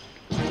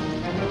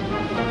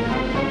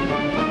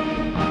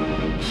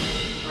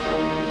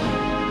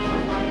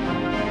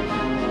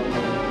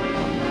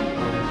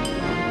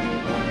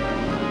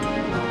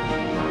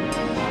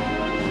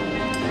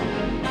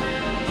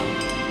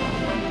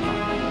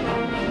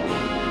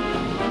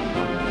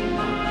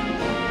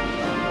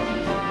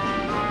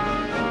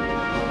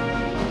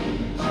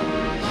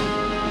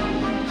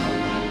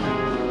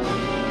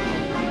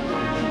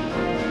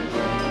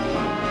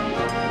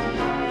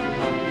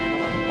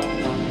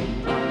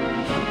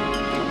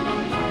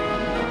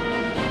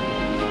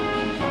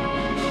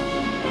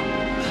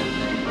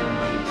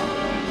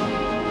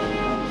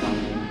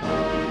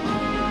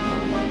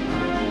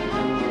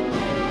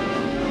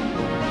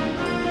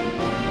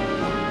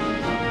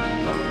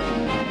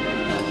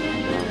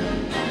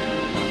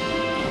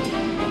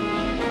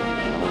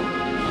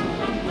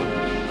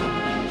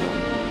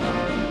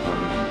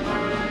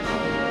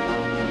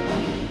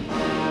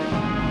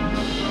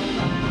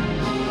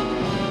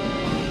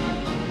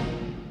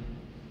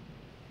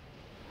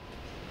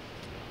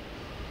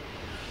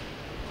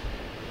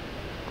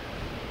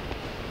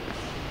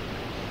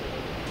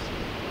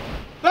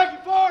 Thank you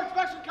for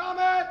inspection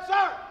comments,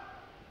 sir!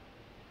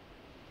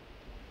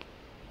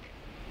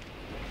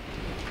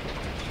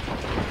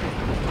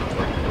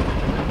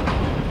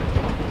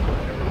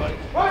 Everybody.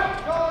 Right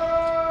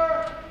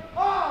color,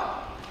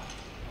 on!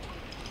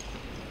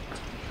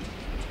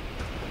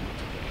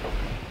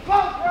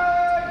 Close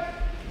break,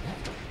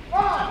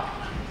 on!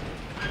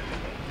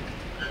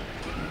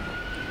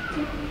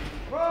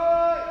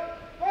 Right,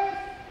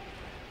 face,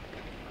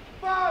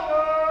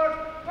 forward,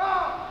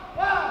 on,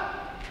 left!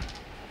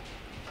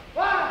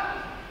 Left!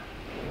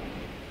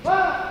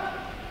 Left!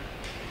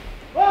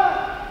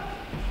 Left!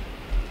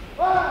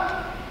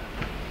 Left!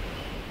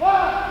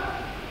 Left!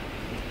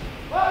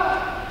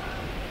 Left!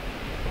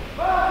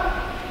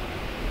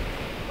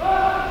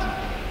 Left!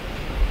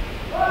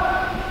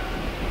 Left!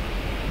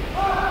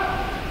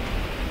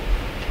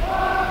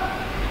 Left!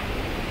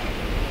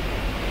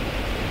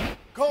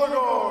 Color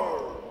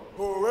guard,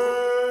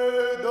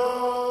 parade the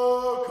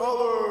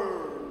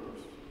colors.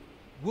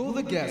 Will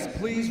the guests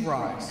please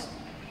rise?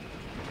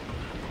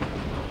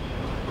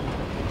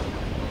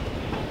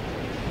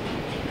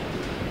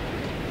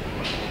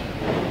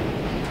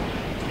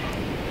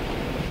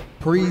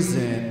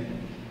 Present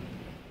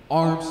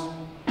arms.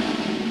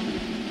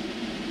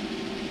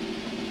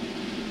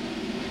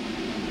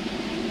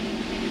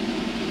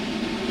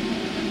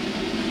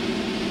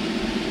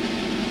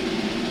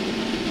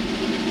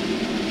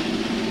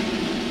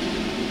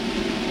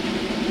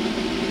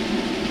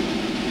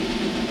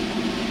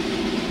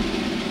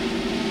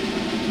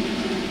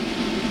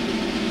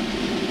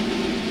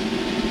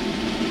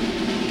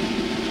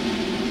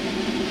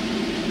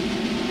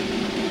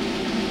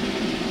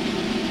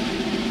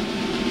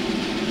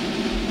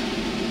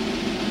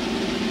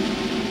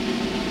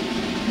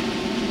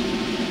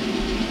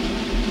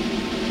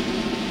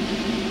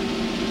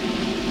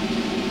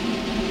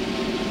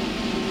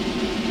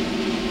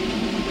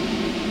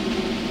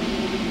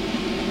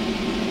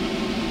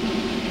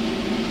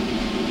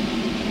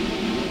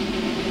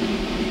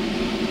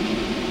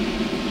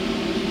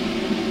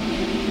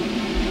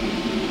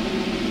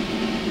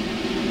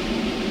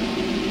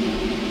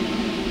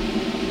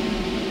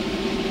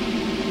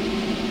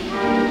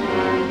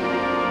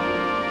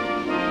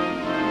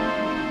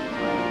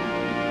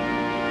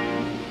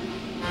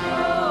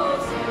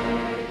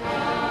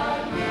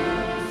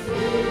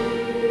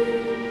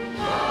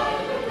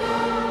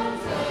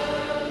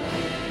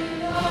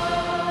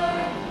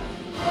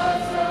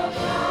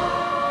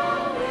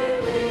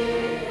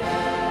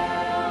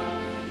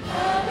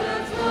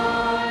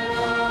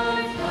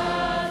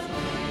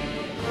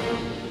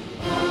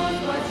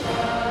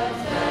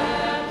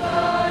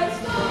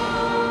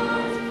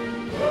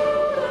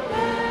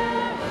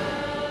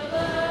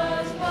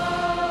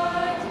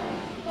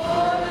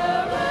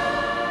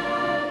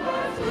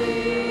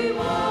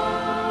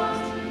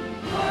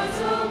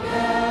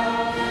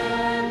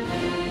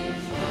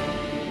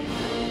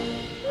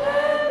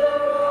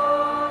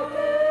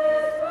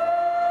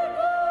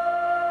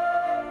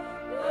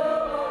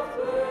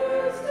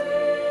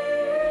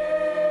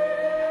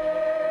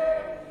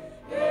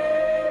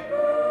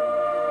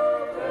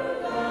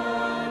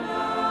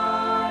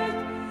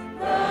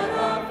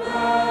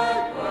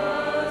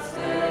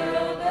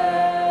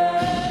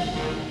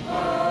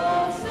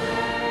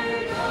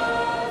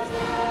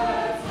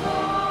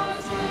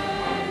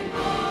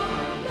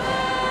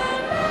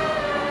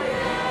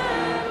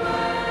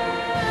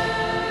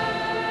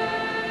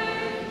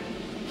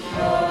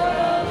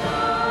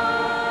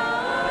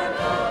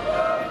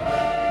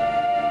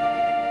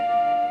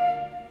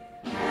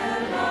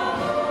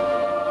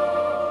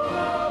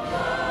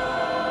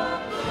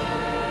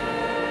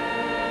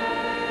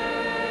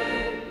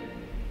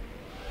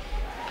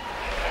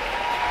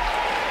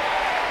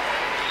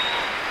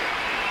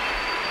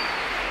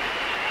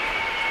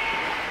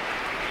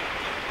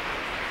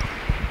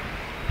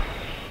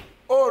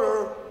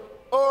 Order,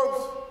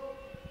 arms.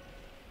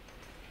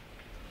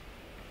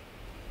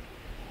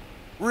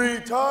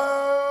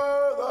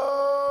 Retire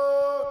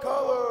the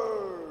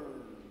colors.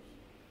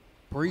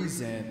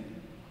 Present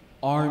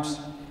arms.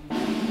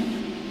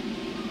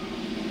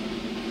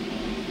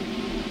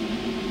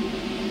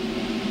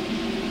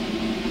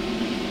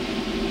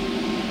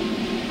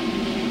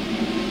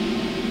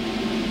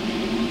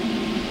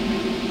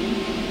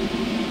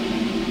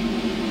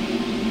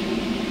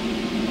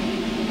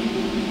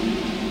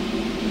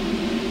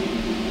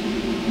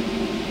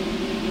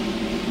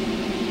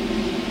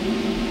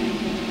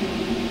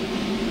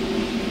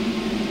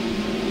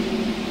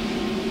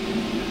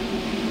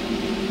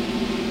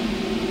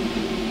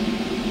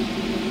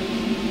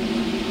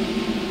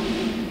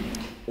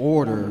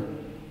 Order,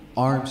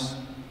 arms.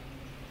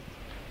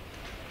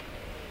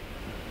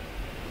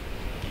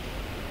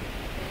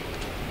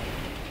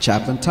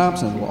 Chaplain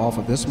Thompson will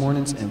offer this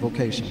morning's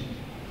invocation.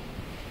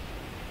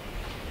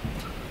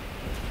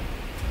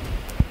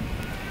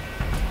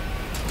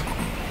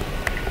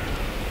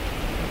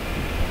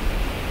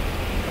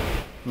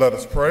 Let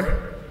us pray.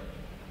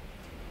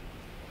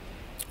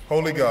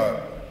 Holy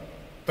God,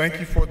 thank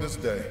you for this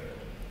day.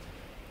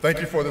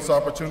 Thank you for this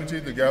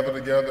opportunity to gather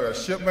together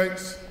as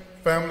shipmates,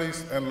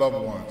 families, and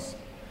loved ones.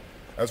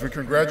 As we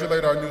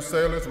congratulate our new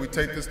sailors, we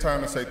take this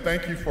time to say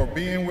thank you for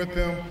being with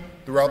them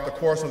throughout the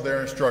course of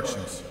their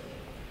instructions.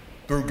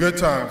 Through good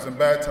times and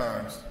bad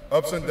times,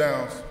 ups and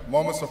downs,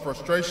 moments of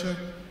frustration,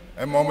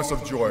 and moments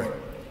of joy,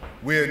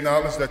 we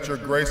acknowledge that your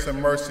grace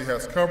and mercy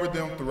has covered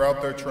them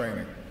throughout their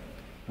training.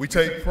 We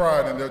take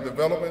pride in their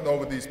development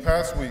over these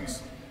past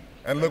weeks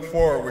and look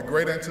forward with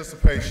great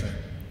anticipation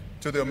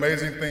to the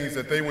amazing things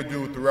that they would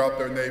do throughout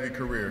their Navy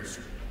careers.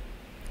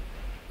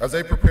 As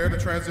they prepare to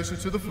transition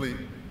to the fleet,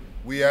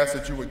 we ask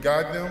that you would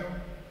guide them,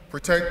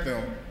 protect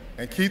them,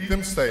 and keep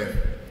them safe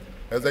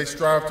as they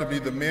strive to be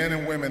the men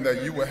and women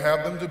that you would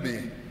have them to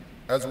be,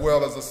 as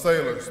well as the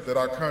sailors that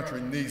our country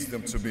needs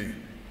them to be.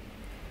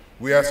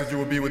 We ask that you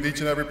will be with each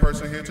and every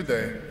person here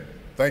today.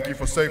 Thank you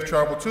for safe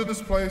travel to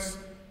this place,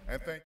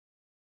 and thank you.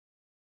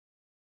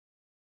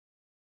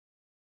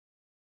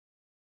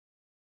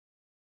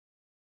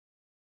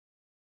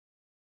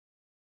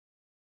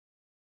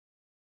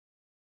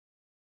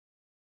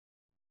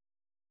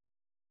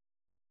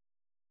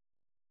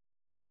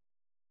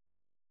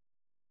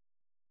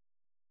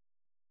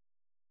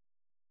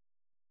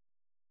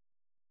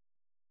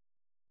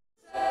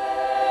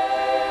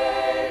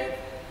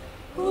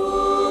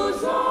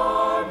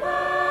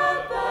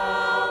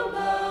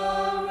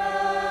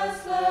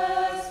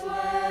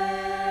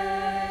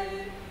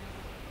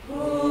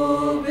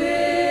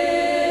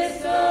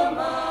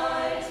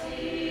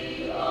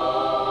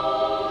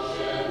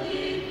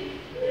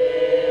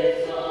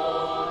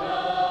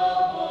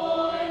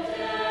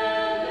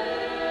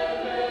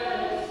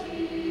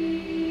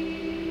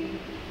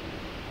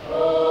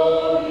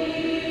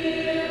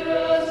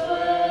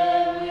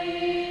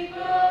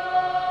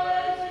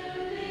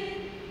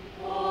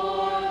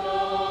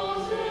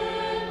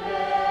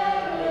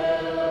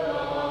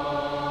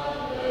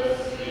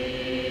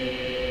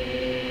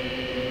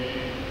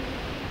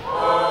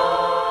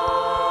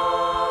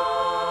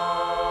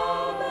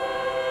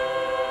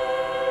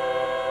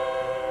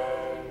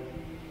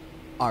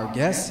 our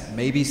guests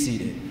may be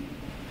seated.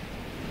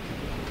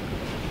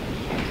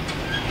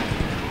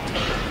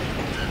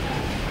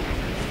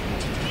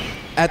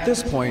 At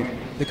this point,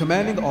 the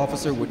commanding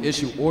officer would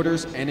issue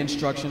orders and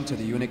instruction to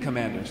the unit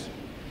commanders.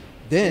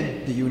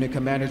 Then, the unit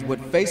commanders would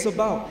face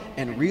about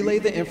and relay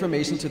the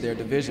information to their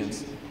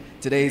divisions.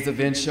 Today's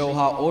events show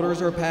how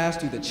orders are passed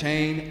through the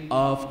chain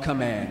of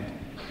command.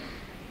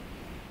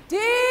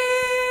 Divisions!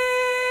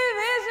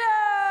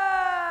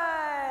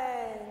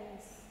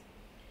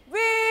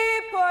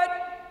 Report!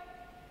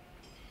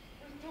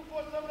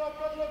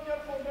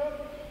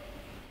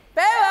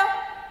 Bearer!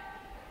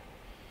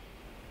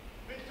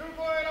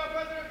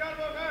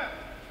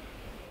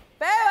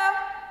 Bearer!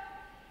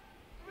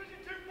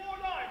 Division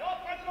 249, all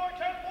present on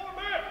count for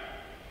man.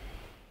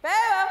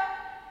 Bearer!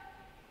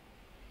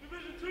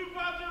 Division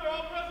 250,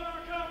 all present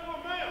on count for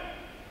man.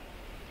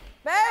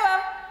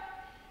 Bearer!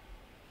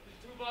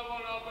 Division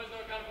 251, all present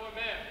on count for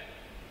man.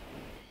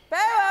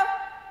 Bearer!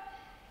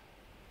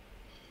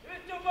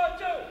 Division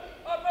 252,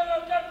 all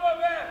present on count for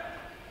man.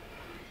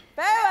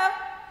 Bearer!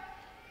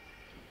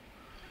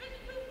 Division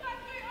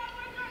 253, all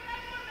present on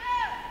count for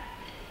man.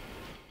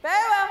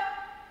 Bearer!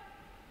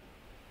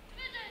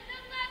 Division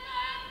 254,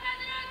 all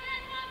present on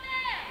count for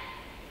man.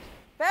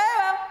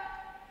 Bearer!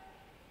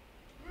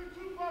 Division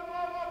 255,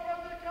 all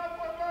present on count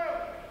for man.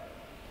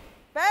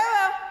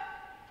 Bearer!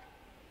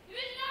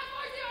 Division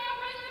 940, all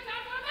present on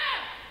count for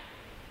man.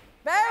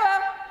 Bearer!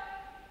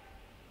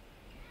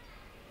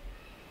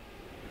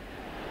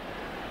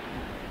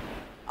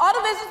 All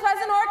divisions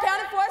present or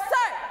accounted for,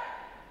 sir.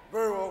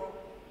 Very well.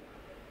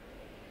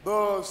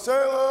 The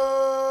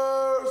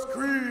Sailor's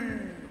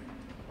Creed.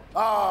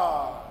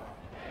 I.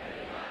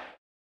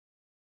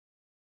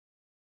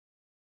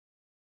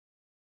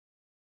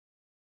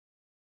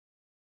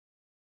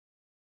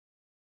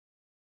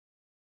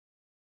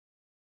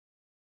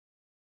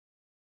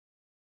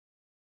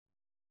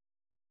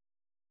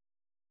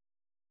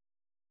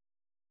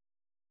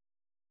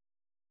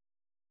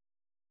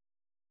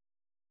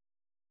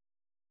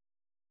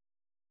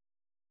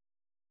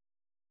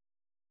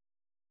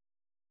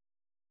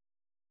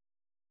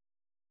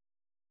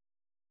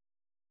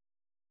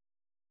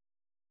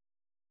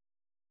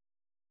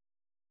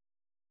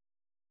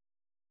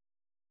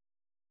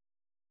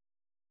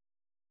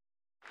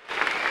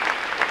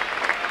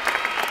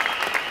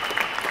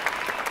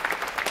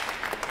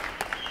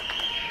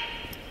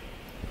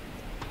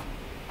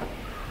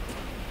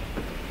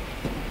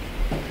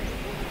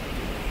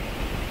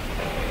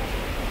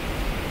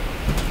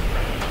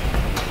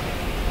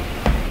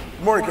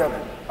 Good morning,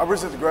 Captain. I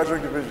present the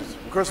graduating divisions.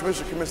 Request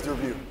permission to commence the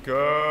review.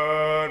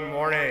 Good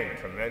morning.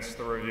 Commence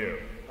the review.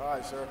 All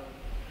right, sir.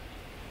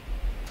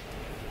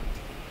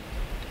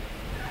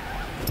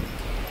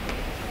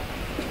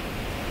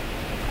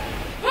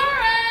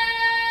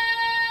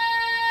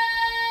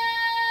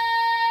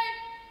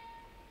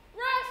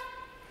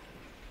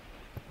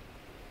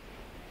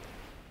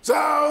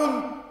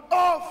 Sound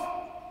off!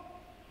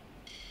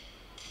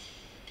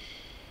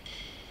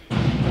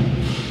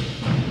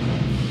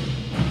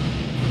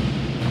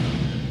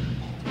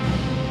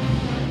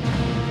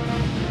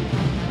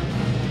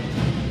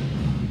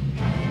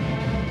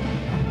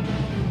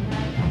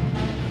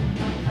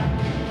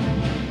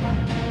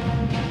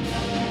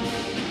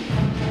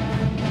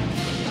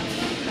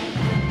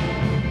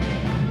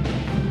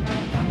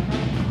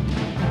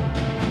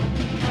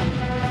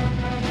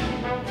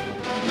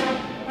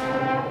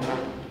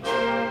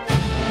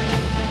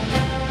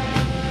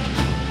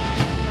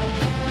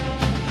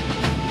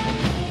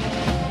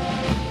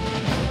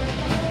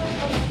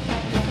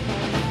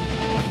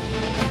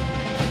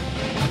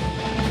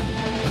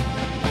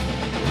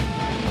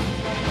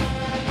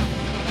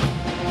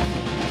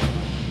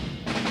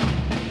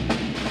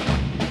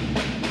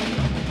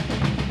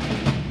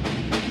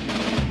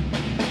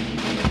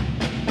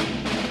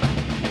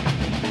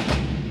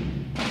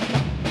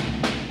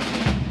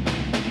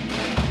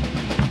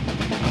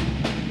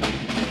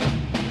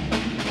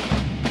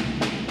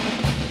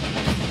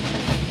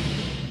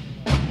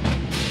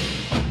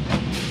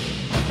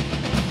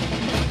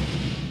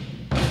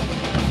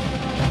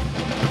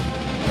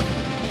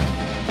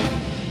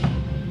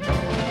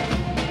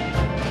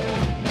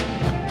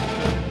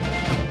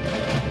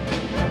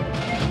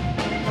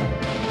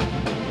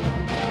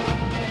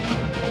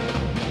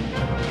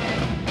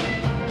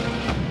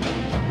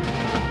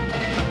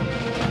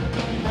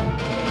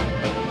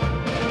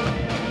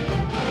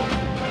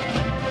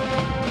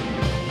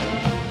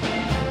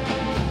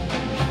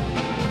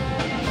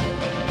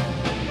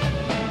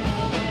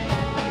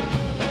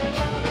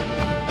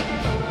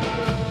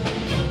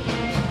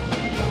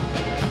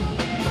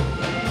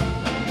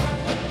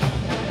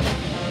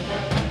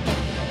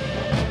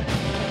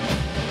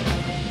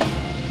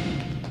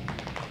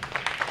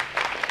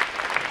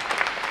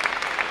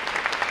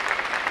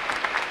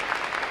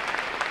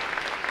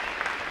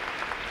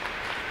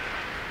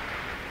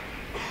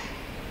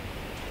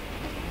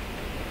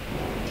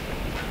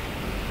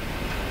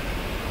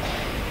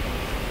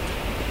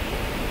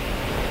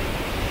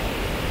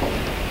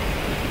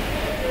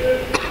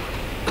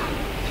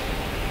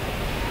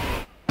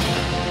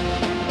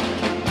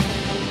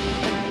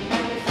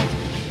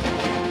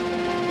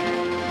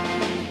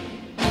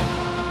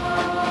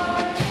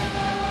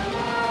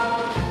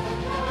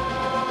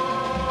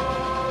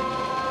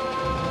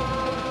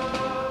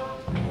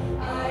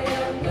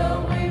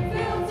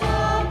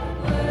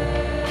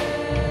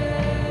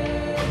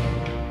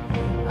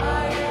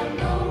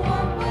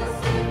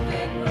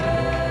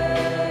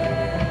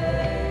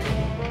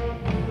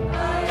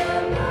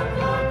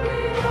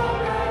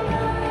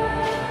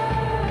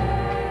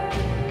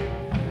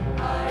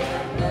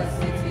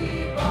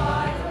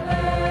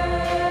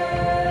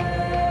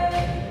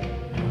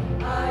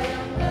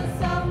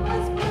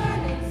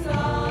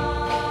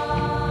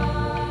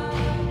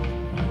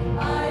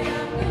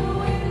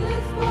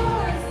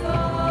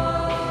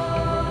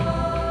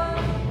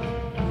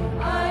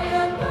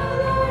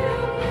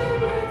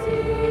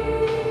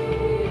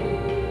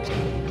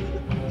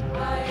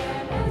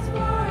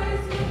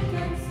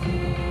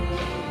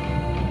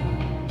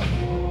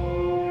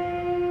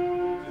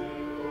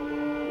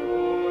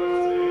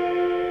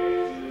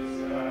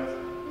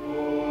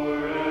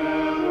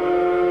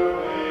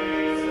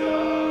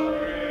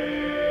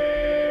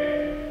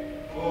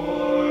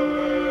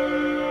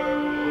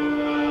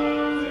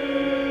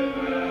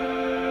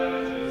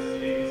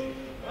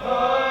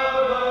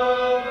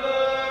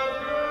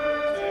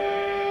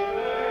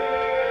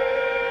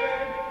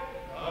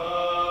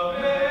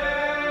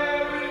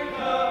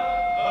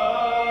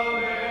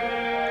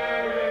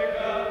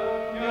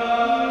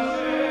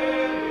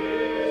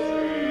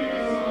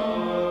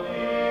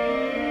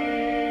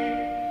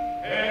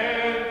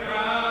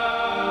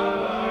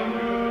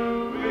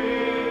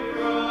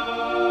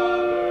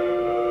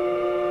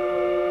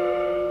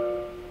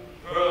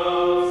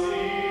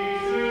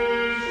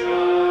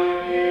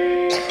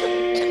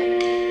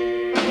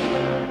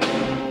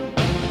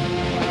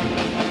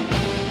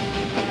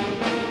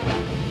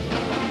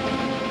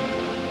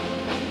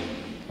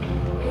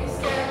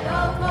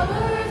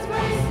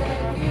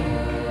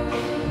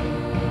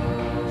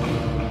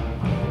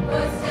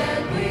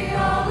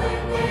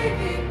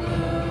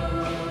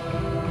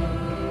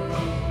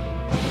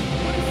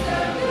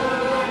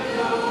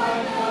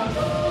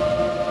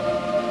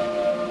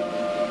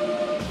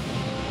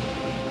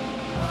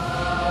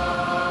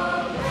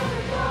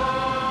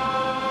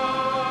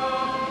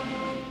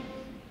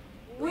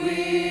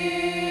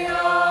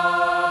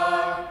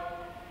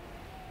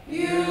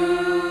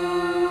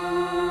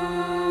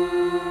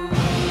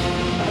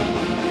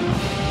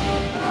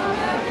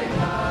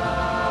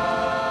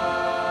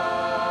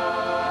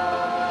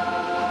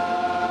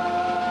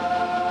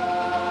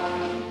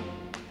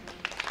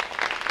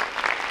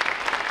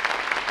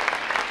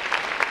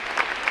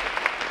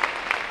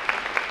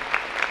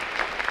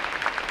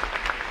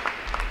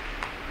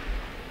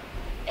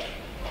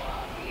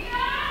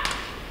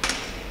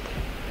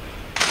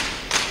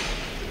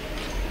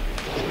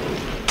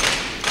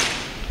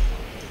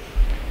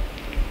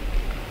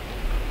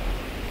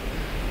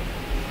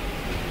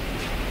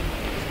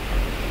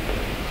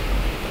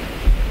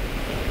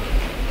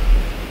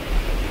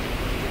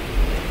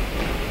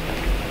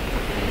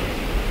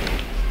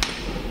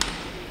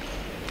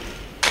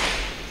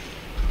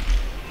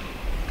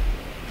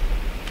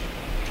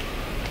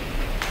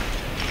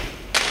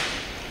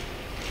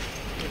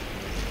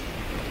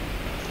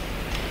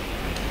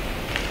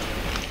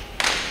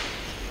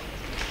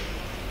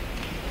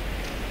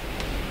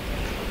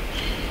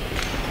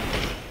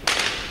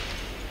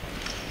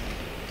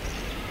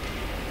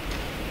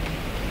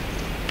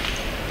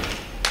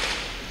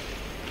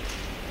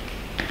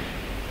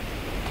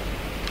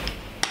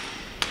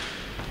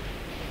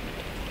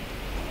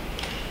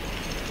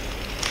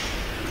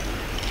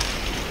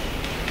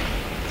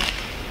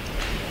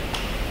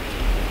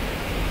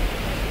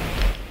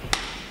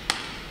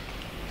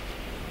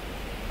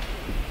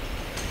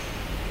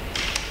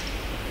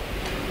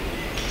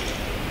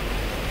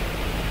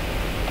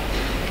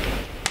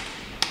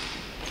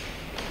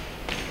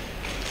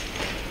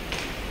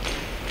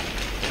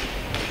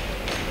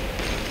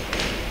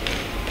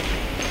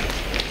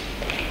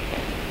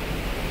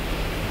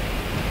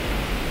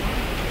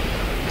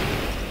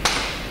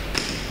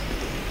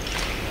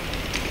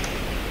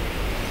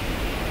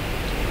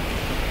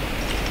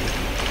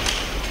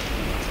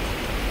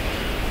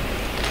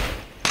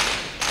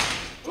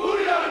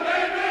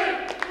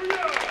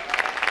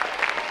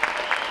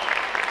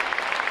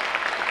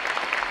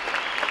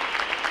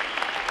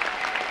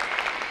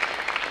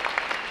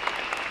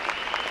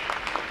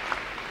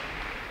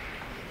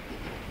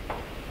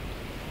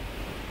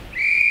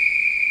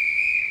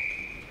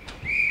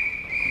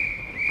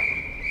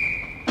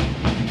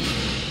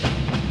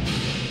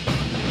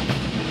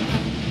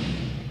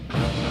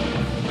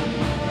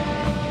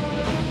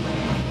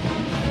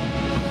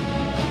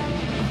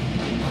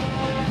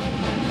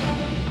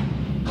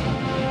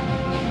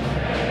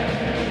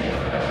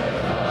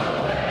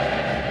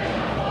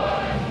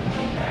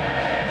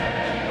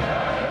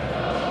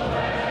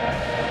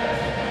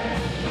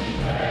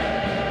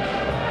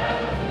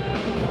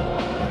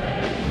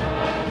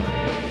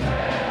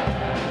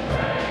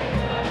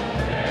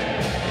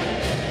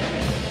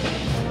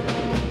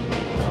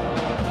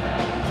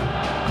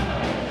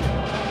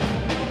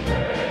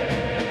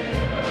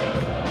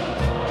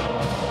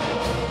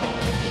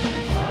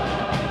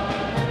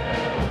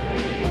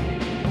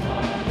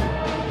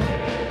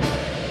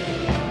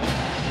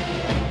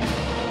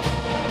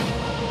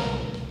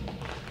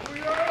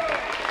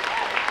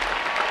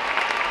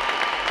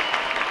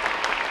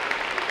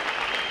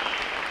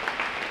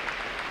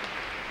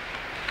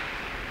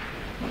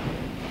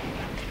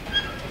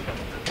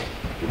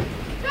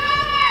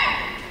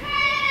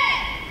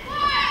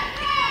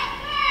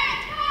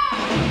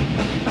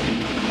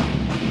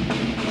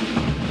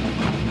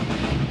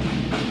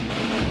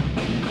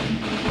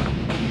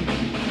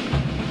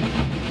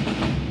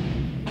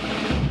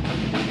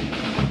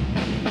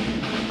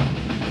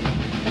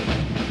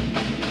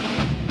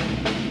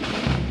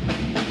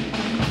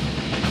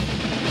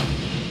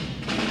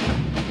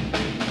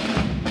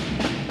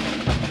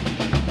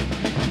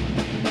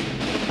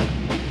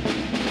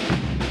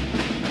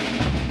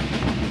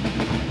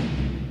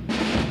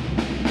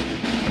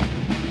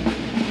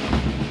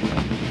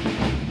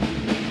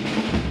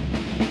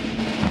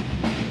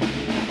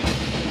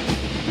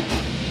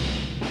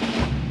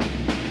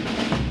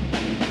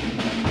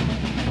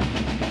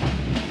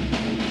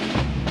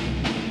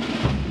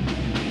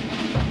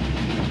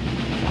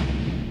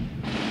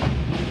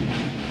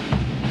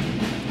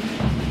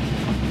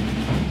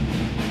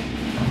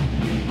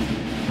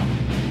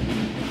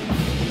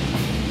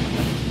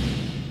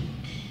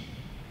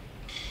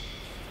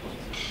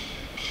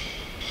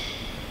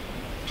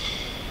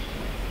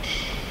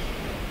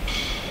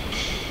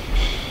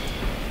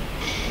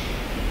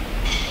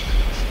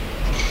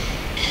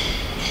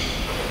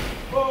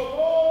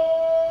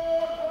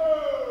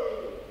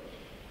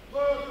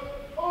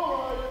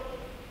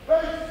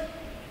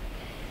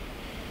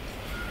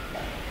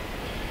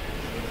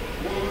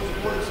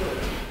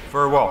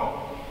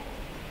 Farewell.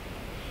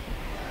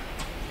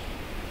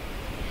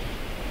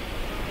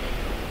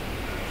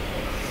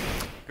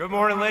 Good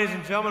morning, ladies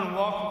and gentlemen.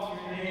 Welcome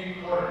to your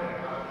Navy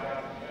quarterdeck. I'm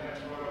Captain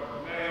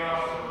Commanding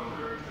Officer of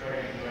Recruit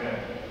Training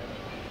Command.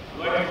 I'd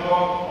like to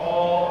welcome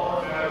all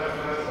our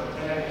veterans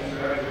attending this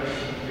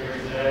graduation here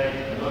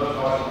today and those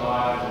watching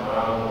live from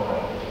around the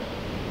world.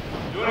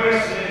 Joining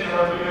us today is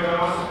our video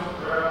officer,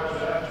 Colonel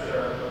Jeff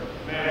Chair,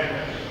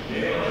 Commander,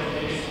 Naval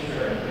Education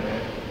Training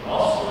Command.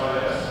 Also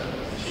joining us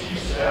is Chief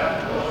Staff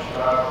of North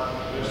Chicago,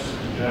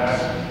 Mr.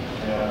 Jackson,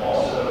 and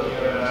also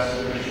EMS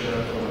leadership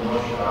from the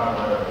North Chicago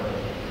area.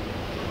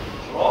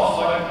 We'd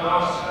also like to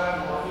acknowledge staff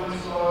of our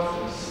police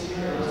officers and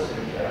senior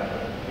enlisted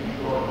captain,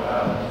 Newport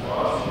Valley,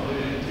 Officer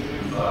Division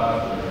 253.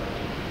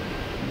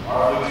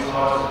 Our police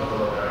officer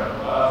program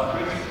allows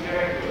police to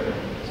connect with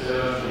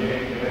citizens and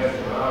Navy commanders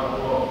from around the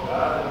world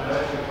without the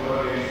domestic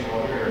motivation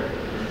while here at the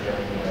Recruit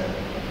Training Command.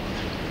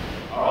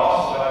 I'd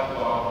also like to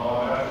welcome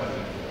all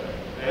veterans today.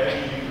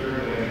 Thank you for your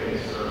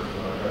dedicated service to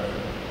our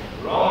country.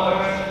 We're all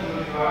veterans to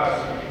the class,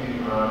 so we can give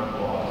you a round of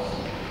applause.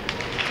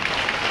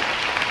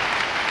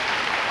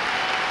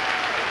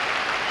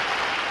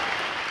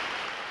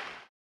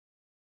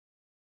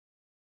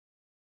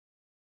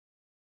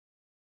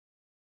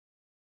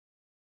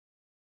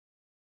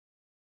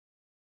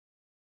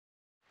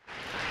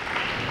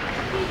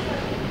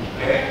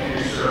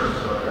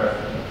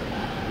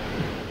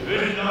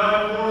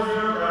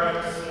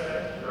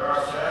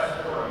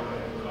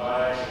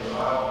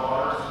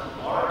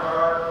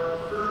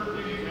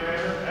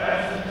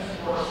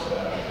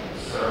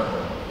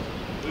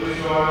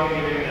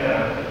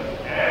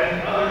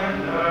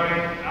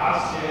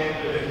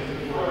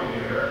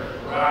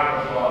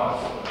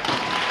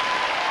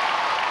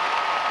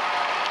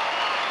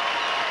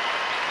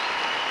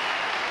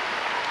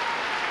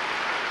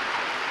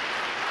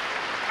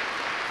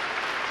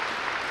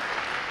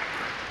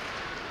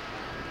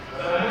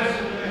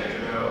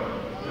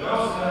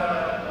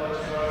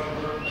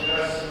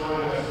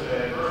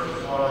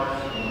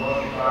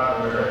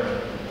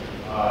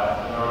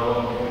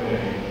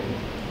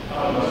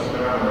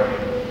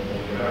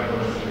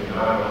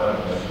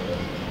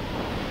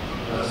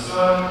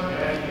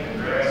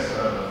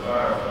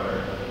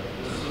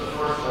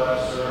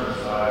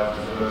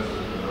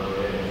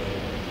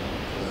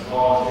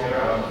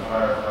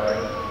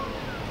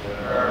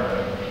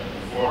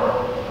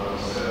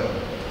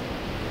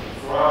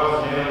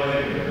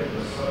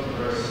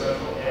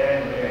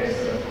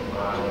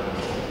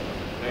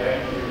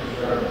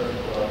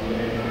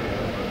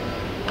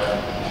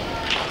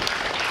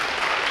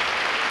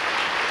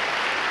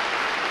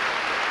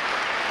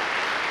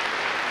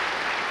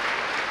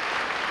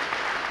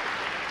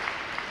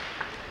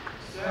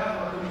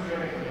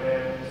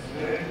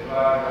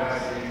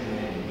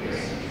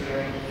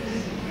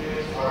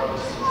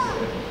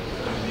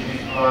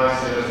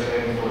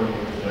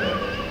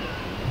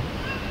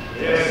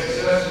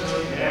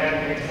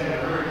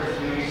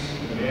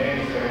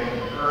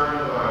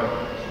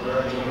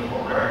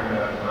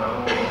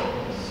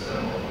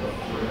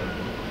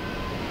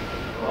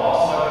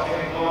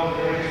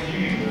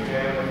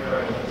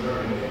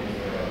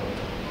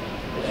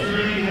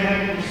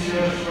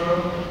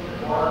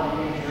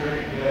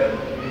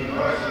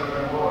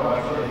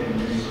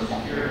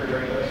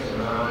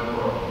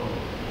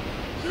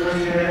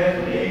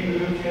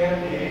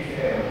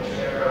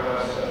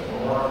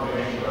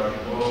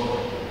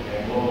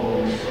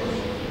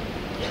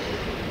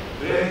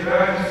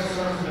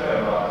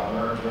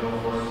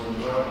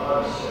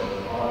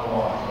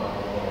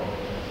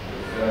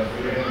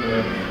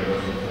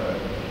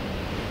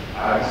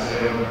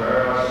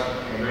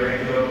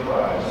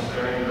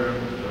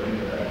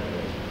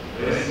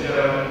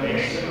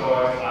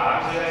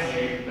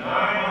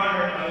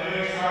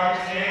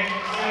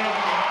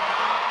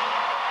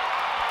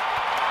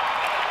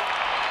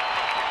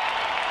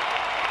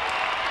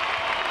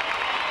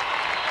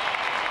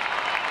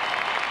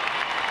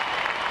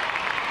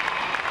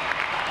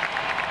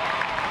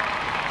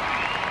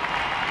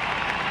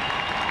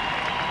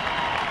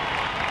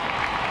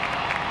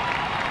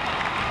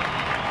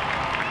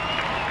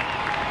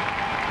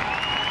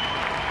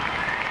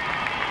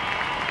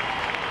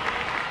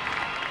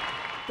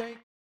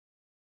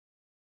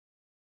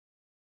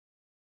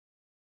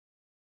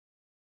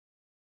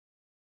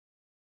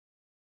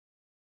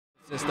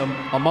 System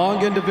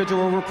among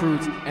individual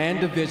recruits and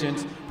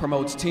divisions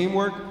promotes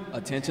teamwork,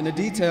 attention to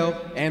detail,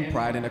 and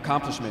pride in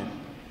accomplishment.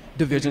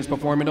 Divisions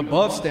performing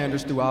above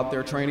standards throughout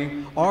their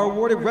training are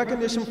awarded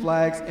recognition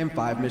flags in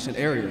 5 mission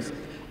areas: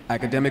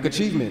 academic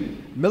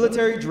achievement,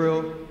 military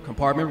drill,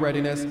 compartment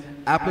readiness,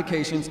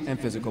 applications, and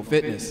physical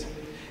fitness.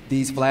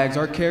 These flags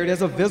are carried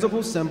as a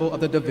visible symbol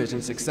of the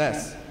division's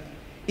success.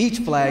 Each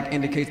flag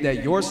indicates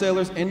that your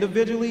sailors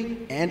individually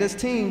and as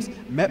teams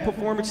met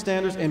performance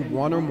standards in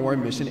 1 or more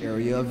mission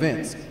area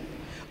events.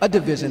 A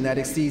division that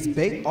exceeds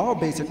all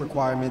basic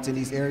requirements in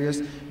these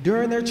areas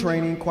during their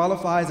training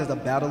qualifies as a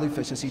battle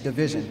efficiency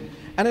division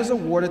and is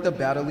awarded the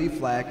Battle E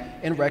flag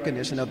in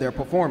recognition of their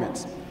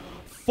performance.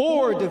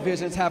 4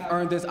 divisions have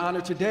earned this honor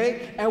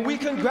today, and we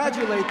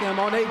congratulate them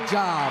on a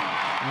job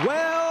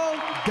well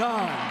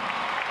done.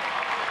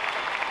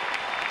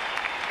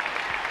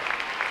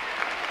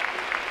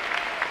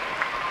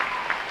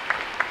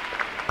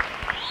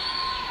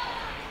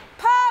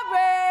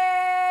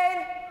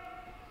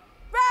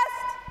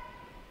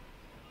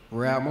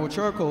 Rear Admiral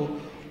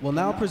Churchill will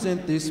now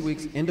present this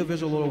week's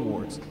individual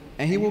awards,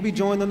 and he will be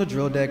joined on the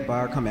drill deck by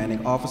our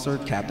commanding officer,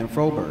 Captain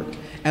Froberg,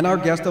 and our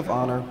guest of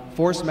honor,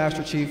 Force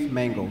Master Chief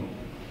Mangle.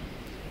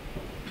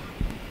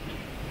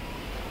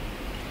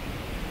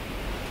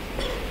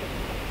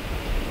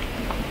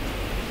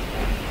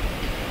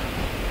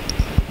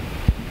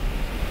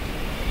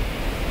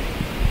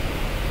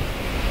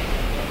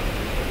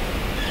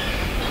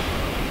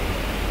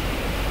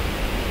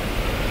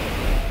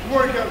 Good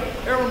morning,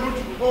 Captain. Aaron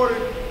Lucas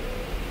reporting.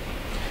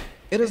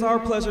 It is our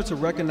pleasure to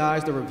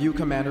recognize the review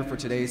commander for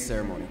today's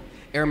ceremony,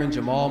 Airman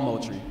Jamal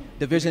Moultrie,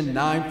 Division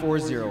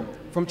 940,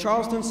 from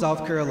Charleston,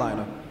 South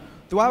Carolina.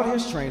 Throughout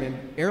his training,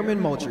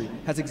 Airman Moultrie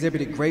has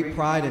exhibited great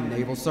pride in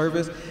naval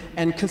service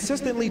and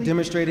consistently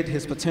demonstrated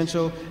his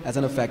potential as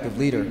an effective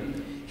leader.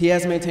 He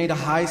has maintained a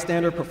high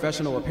standard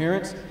professional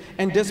appearance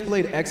and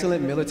displayed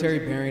excellent military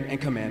bearing and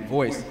command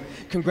voice.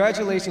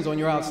 Congratulations on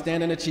your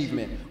outstanding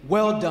achievement.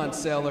 Well done,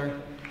 sailor.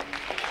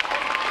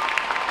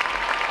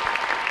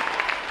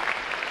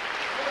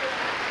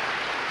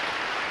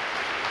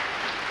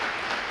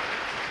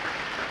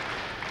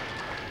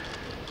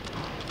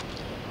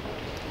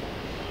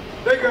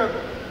 Thank you,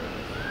 Admiral.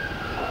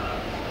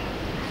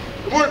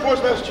 Good morning,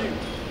 Force Master Chief.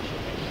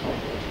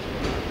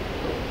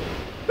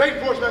 Thank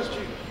you, Force Master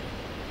Chief.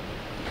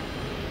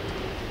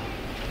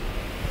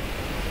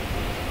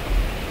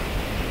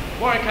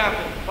 Morning,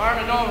 Captain.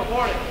 Fireman Naval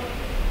reporting.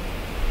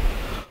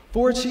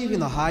 For achieving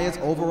the highest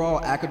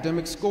overall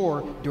academic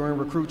score during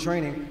recruit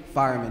training,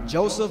 Fireman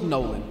Joseph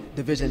Nolan,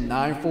 Division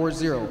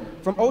 940,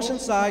 from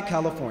Oceanside,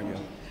 California,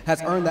 has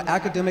earned the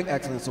Academic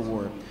Excellence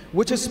Award,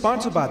 which is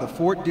sponsored by the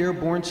Fort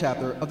Dearborn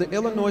chapter of the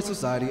Illinois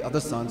Society of the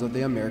Sons of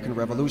the American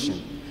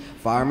Revolution.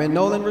 Fireman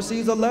Nolan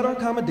receives a letter of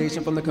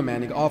commendation from the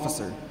commanding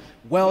officer.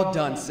 Well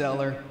done,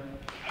 sailor.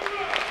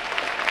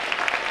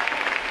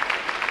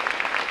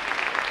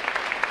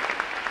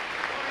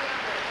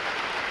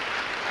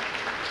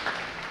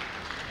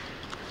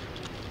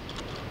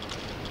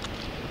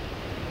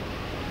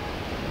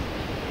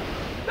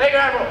 Thank you,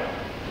 Admiral.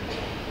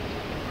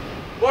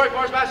 Morning,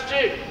 Force Master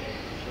Chief.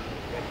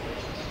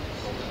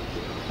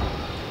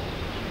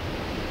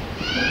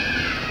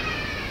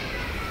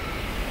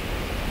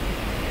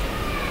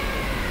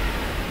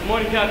 Good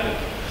morning, Captain.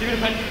 Stephen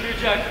Penn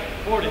Jackson,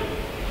 40.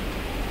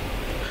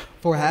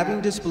 For having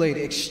displayed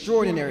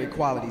extraordinary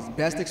qualities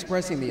best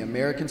expressing the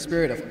American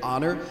spirit of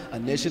honor,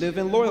 initiative,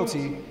 and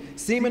loyalty,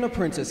 Seaman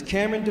Apprentice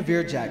Cameron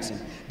DeVere Jackson,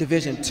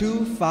 Division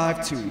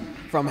 252,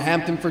 from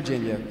Hampton,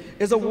 Virginia,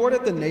 is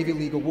awarded the Navy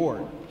League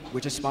Award,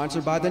 which is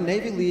sponsored by the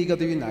Navy League of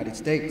the United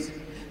States.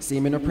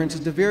 Seaman Apprentice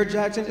DeVere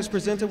Jackson is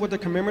presented with a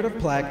commemorative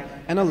plaque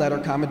and a letter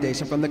of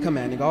commendation from the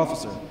commanding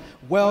officer.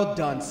 Well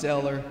done,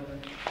 sailor.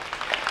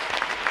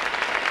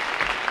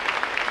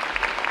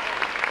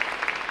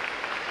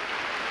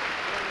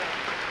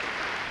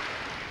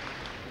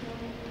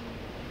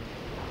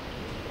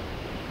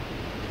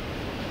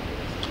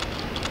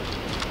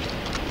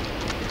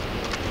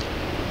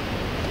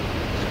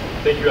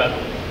 Thank you,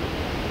 Admiral.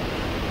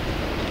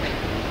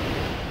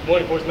 Good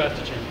morning, Force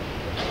Master Chief.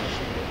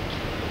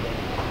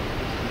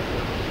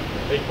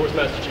 Thank you, Force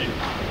Master Chief.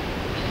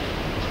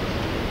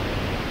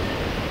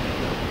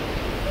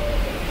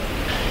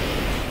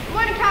 Good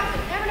morning,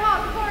 Captain. Airman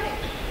Hawes reporting.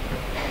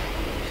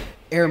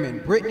 Airman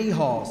Brittany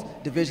Halls,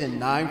 Division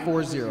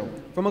 940,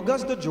 from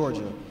Augusta,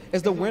 Georgia,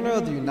 is the winner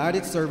of the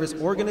United Service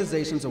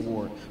Organizations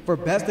Award for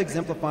best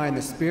exemplifying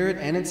the spirit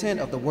and intent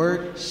of the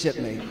word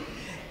shipmate.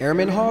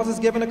 Airman Halls is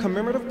given a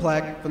commemorative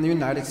plaque from the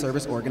United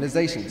Service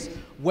Organizations.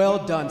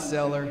 Well done,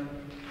 sailor.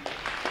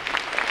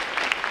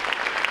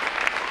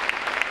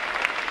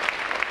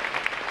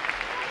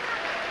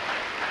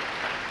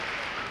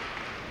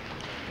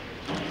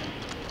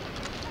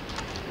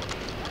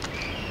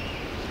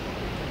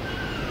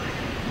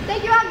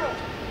 Thank you, Admiral.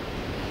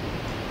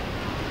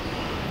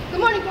 Good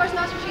morning, Force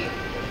Master Chief.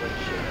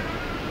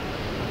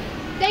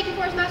 Thank you,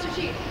 Force Master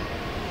Chief.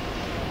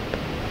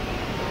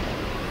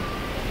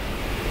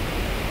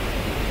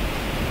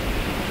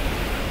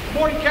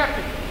 Good morning,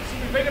 Captain.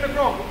 Seaman Vega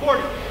Negron,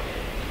 reporting.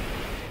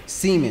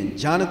 Seaman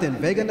Jonathan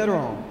Vega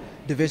Neron,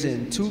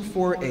 Division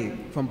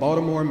 248, from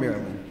Baltimore,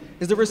 Maryland,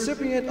 is the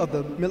recipient of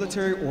the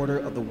Military Order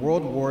of the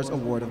World Wars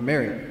Award of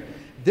Merit.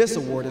 This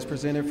award is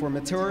presented for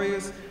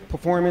meritorious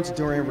performance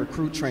during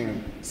recruit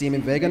training.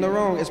 Seaman Vega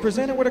Neron is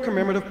presented with a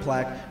commemorative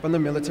plaque from the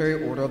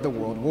Military Order of the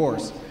World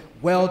Wars.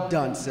 Well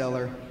done,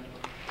 sailor.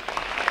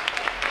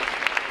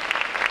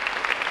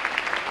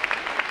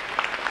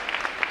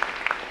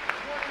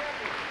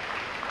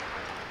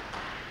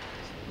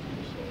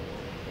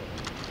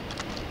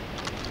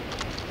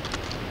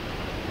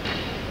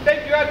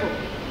 Thank you, Admiral.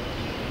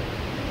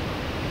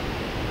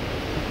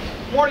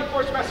 Good morning,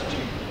 Force Master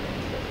Chief.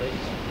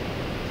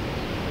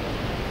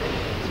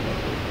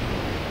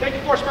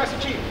 Thank you, Force Master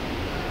Chief.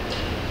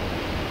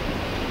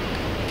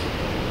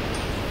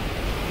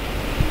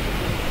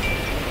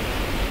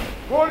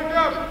 Morning,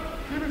 Captain.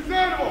 Stephen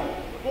Sandoval.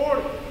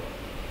 Reporting.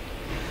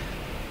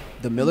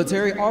 The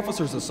Military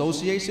Officers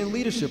Association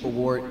Leadership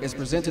Award is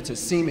presented to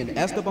Seaman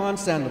Esteban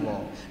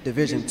Sandoval,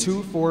 Division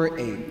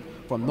 248,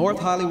 from North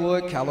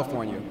Hollywood,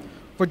 California,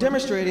 for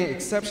demonstrating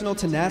exceptional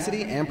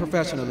tenacity and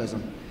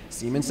professionalism.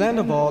 Seaman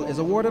Sandoval is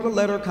awarded a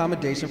letter of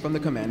commendation from the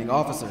commanding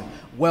officer.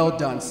 Well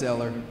done,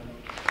 sailor.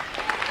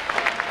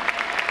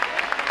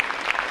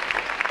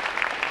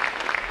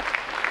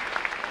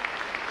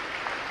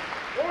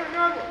 Morning,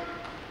 Naval.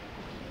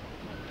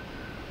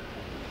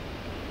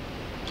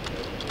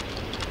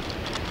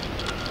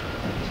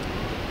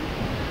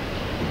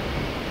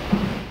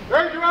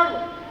 Thank you,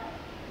 Admiral.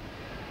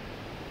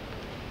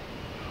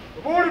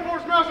 Good morning,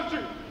 Force Master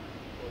Chief.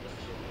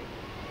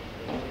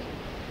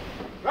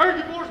 Thank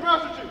you, Force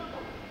Master Chief.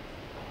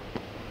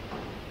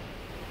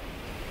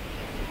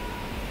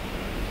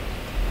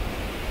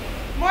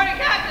 Morning,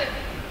 Captain.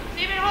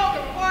 Stephen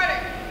Holcomb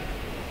reporting.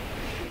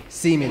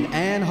 Seaman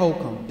Ann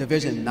Holcomb,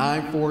 Division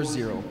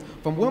 940,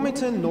 from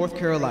Wilmington, North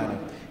Carolina,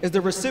 is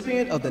the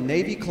recipient of the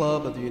Navy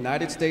Club of the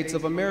United States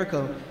of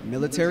America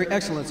Military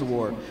Excellence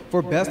Award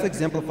for best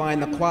exemplifying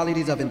the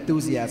qualities of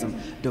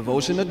enthusiasm,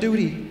 devotion to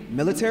duty,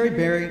 military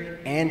bearing,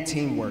 and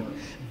teamwork.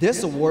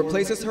 This award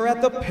places her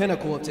at the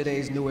pinnacle of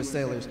today's newest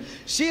sailors.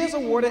 She is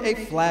awarded a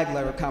flag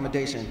letter of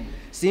commendation.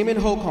 Seaman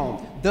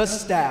Holcomb, the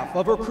staff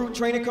of Recruit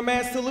Training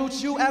Command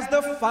salutes you as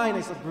the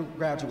finest of group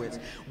graduates.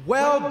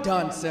 Well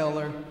done,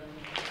 sailor.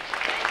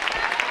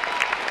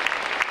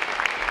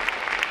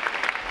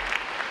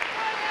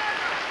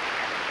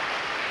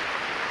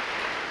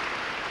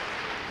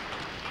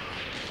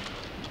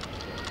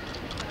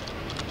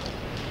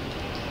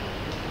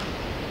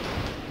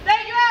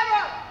 Thank you,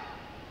 Admiral.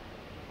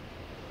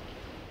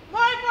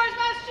 Morning, Force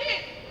Master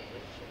Chief.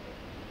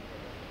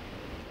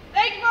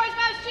 Thank you, Force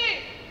Master Chief.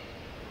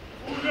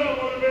 Who's got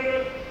 1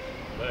 minute?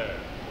 There,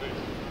 please.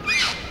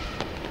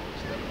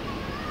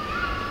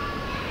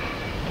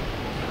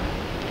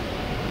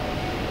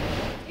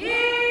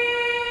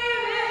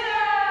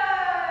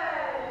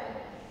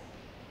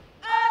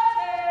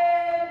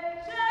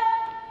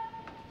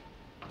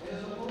 It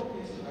is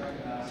appropriate to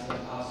recognize the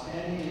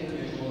outstanding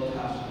individual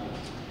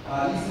accomplishments by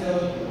these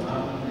sailors with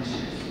round of 3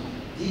 cheers.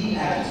 The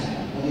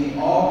Adjutant will lead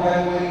all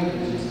graduating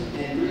divisions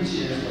in 3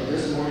 cheers for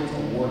this morning's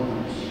award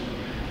winners.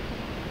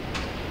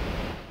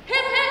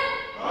 Hip, hip.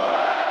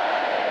 Hooray!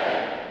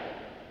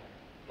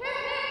 Hip,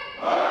 hip.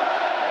 Hooray!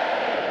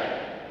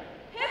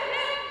 Hip,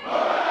 hip.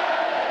 Hooray!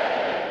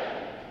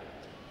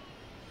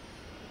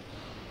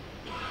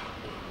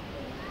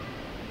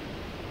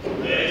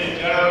 Ladies and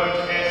gentlemen,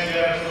 Command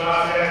Staff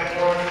Los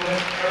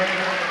Angeles Training.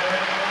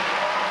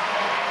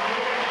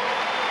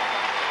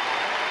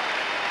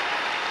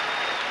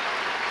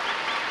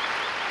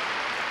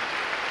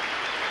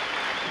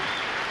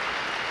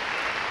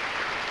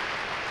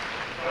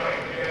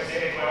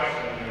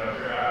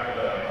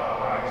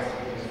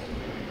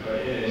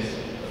 It is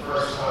the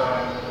first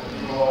time for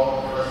you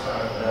all, the first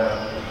time for them,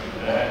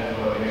 that is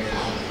what makes this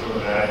a true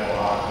national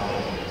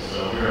opportunity. So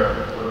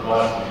we're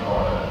blessed to be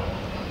part of it.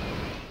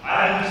 I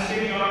am the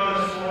sitting on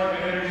this floor to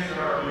introduce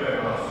our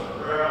commanding officer,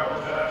 Rear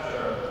Admiral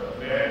Patriotism,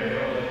 Command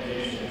Naval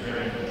Education and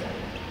Training Command,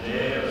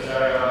 Native of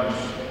Saginaw,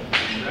 Michigan, the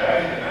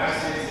United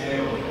States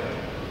Naval Academy.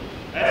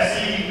 SC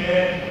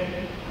Command,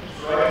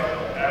 Strike,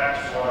 Act,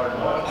 Squadron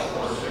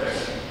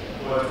 146,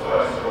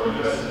 West, or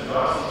U.S.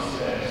 Johnson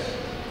Status,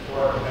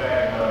 Fort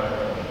Bag,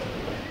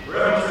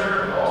 Rear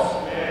Admiral also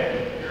command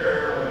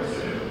Air Wing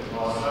 2,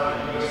 while assigned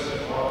to U.S.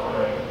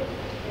 Operating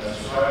as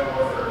Strike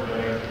Warfare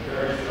Commander,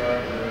 Carry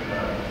Strike Group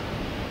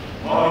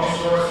 9. Long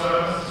resource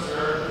assignments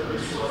serve the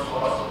resource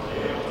loss of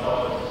naval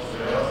intelligence,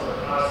 surveillance,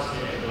 reconnaissance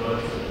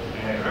capabilities,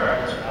 and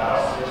director, Al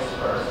States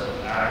First,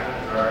 acting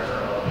director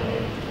of the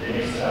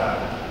Navy Staff,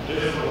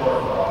 Division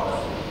Warfare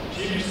Office,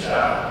 Chief of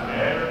Staff,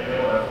 Commander,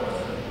 Naval Air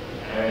Force,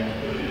 and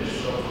included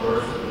additional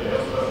tours of the Naval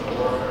Special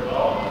Warfare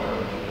Development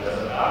Group as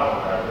a battle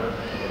director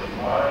for the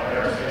Combined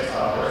Airspace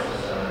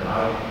Operations Center in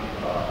Ivy.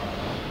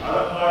 I'm a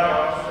flag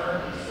officer,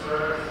 he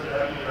served as the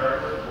Deputy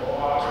Director of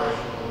Global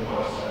Operations for the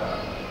U.S. Staff,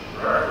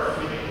 Director of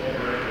Fleet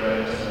Integrated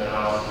Readiness and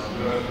Analysis of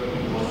U.S.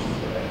 Navy Forces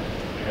Command,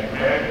 and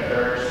Command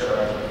Carrier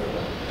Strategy.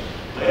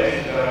 Ladies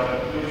and gentlemen,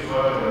 please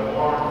join me in a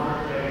warm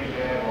Recruit Training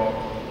Command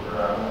welcome to Rear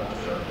Admiral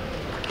Patriotism.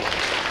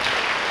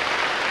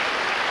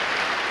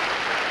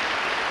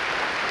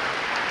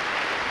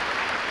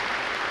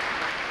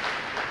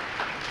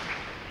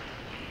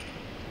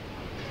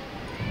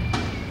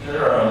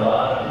 There are a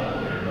lot of people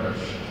here,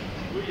 Rich.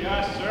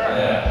 Yes, sir.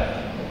 Yeah.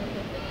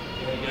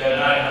 We got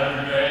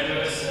 900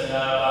 graduates and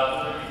about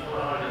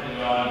 3,400 in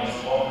the audience.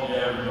 Welcome to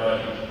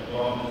everybody.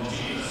 Welcome to the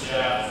Chief of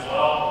Staff as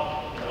well.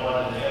 I want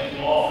to thank you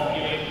all for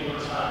giving your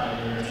time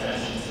and your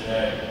attention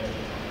today.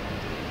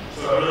 So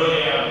I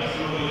really am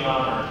truly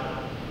honored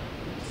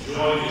to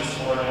join you this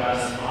morning on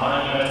this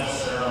monumental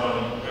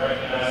ceremony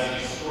recognizing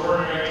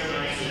extraordinary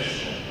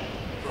transition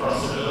from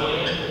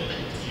civilian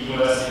to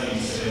U.S. Navy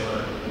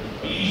sailor.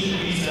 Each of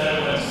these men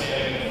and women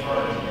standing in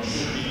front of you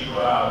should be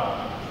proud.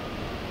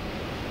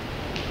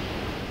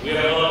 We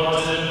have loved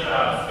ones in the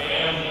crowd,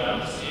 family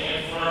members,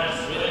 and friends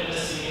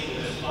witnessing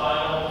this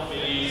final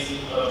phase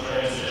of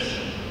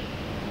transition.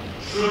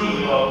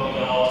 Truly welcome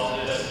you all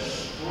to this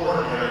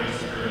extraordinary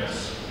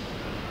experience.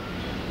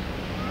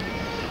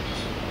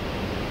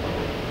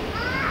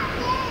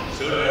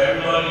 So to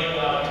everybody in the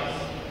audience,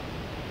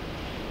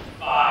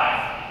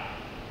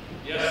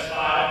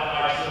 5 of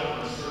my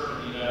children serve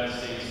in the United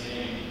States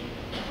Navy.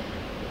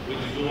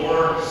 With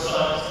your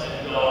sons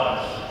and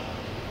daughters,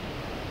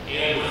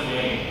 and with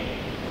me,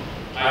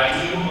 I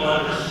do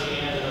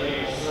understand the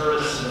naval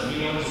service and the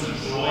feelings of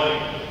joy,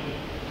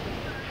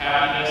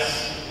 happiness,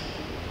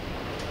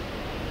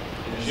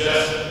 and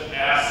just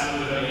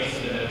absolute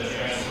amazement at the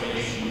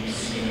transformation you've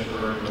seen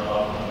occur in your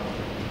loved one.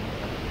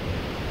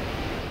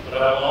 But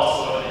I will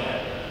also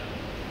admit,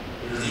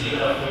 there's even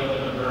a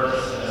feeling of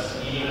nervousness,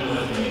 even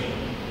with me,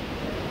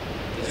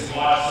 as you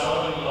watch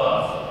someone you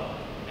love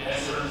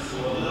enter into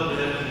a little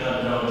bit of the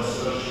unknown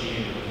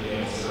associated with the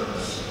naval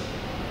service.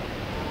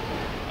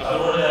 I've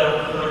learned that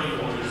over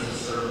 34 years of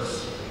service,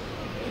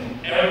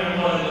 and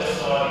everyone in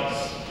this audience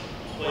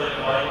will play a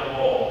vital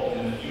role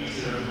in the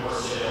future of your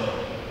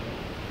sailing.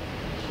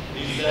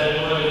 These men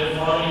and women in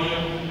front of you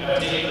have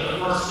taken the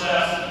first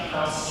steps to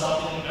become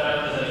something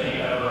better than they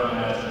ever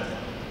imagined.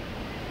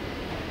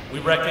 We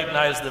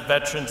recognize the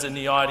veterans in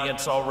the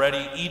audience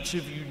already. Each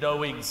of you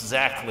know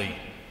exactly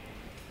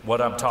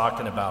what I'm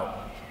talking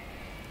about.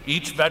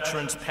 Each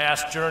veteran's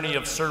past journey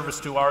of service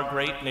to our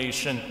great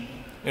nation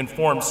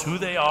informs who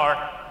they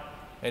are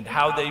and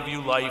how they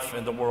view life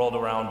and the world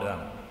around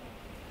them.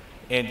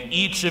 And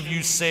each of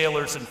you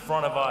sailors in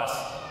front of us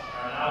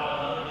are now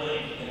another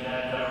link in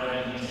that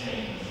never-ending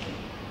chain.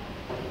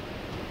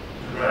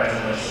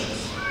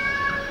 Congratulations.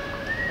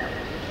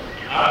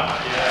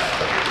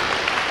 Yes.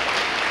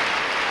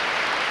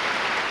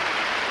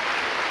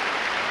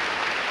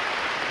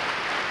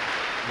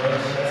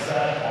 That's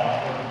that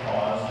awkward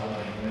pause when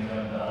they think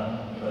I'm done,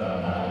 but I'm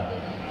not.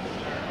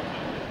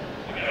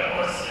 I got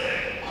more to say.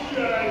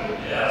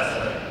 Yes.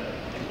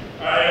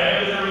 All right,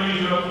 I'm going to read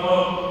you a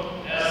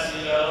quote. Ask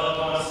the loved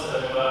ones to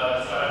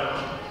try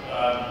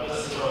to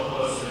listen real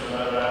closely,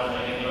 remember I don't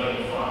think anybody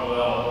in front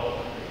will.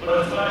 But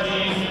it's by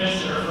James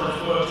Missioner from the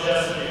quote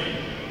Chesapeake.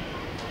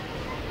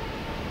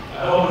 I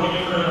hope we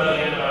get through by the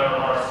end of my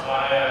remarks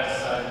why I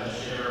decided to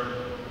share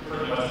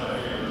pretty much my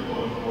favorite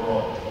quote in the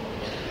world.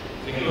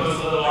 It goes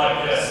a little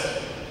like this.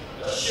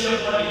 A ship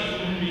like a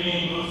human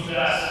being moves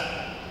best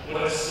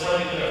when it's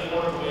slightly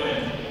athwart the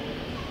wind,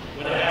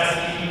 when it has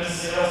to keep its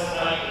sails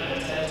tight and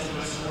attend to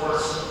its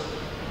course.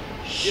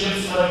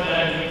 Ships like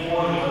that move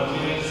forward when the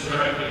wind is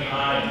directly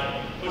behind,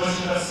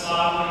 pushing us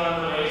softly on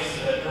the way so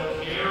that no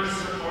care is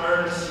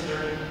required to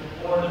steer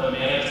or to the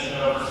management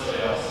of our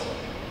sails.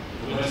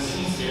 When it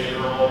seems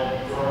favorable,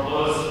 for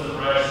blows in the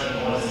direction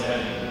one is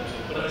heading,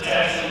 but it's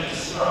actually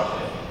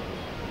destructive.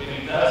 If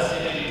it does,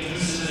 it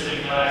induces a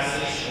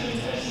relaxation in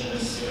tension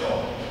and skill.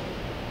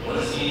 What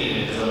is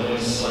needed is a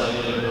wind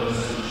slightly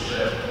opposed to the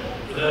ship.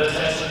 For that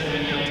tension can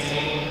be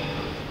maintained,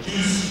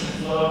 juice can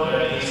flow at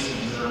a hasty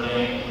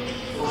journey,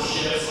 for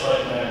ships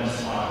like that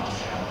respond to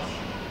challenge.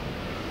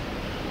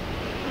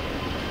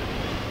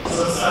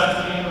 So besides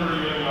being the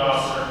reviewing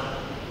officer,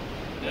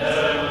 and as I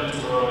alluded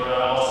to earlier,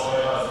 I'm also a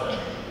husband.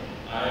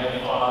 I am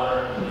a father,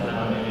 and then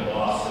I'm a naval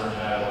officer in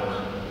that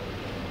order.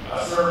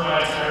 I've served my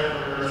entire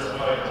career as a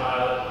fighter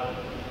pilot.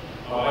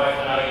 My wife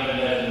and I even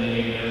met in the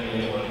Navy at the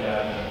Naval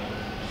Academy.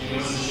 She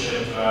was a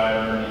ship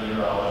driver and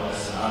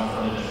meteorologist, and I'm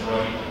from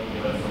Detroit. You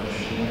went from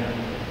Michigan.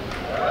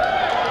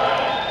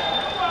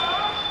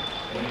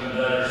 And even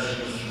better, she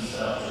was from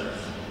South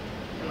Jersey.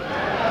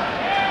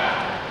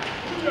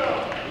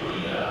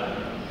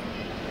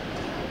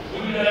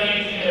 We got 8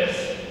 kids.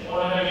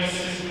 One Navy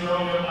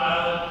 60-year-old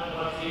pilot,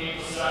 one Cape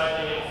beside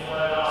Naval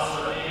flight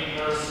officer, Navy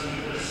nurse, and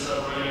British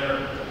submariner.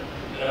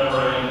 Never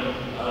rain.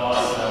 I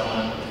lost that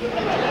one.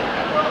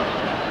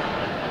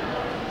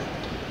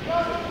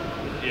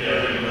 Yeah,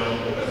 there you go.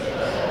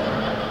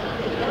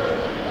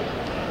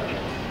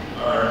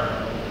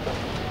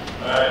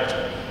 Alright.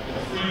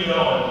 Free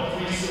going.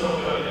 Free still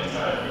going and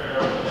trying to figure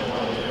out what they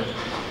want to do.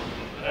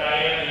 And I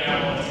am the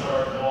animal in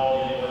charge of all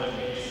the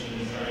education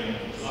and training.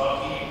 So I'll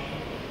keep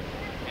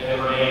and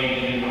remain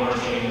in your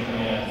chain of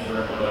command for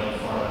everybody in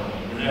front of me.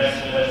 Your next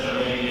measure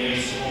may be a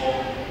school.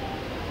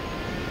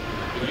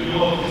 But you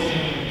will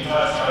continue to be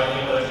touched by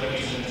naval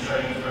education and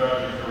training throughout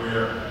your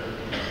career.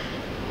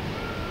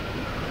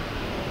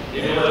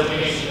 Naval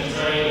education and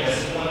training has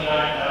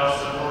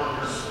 29,000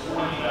 workers,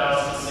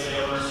 40,000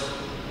 sailors,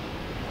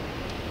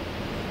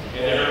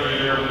 and every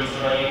year we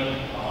train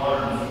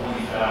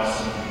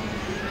 140,000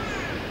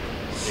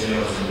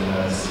 sailors in the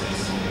United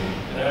States Navy.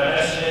 And I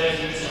mentioned that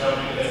huge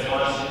number because I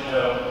want you to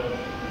know,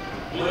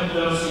 with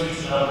those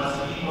huge numbers,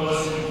 the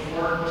most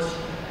important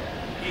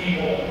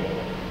people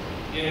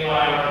in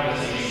my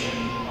organization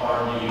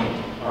are you,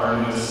 our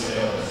newest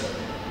sailors.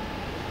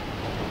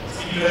 It's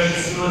because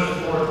you stood at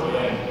the fourth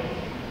wind.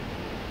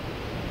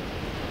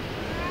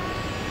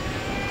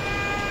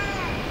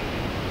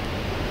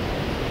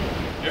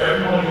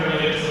 Everyone here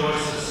made a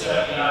choice to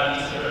step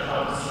beyond each of their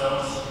comfort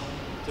zones,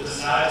 to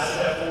decide to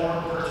step forward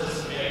and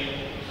participate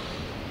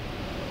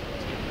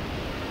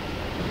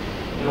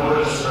in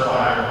order to serve a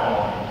higher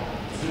calling.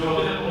 To do a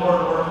bit more,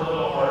 to work a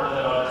little harder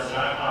than others, and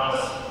I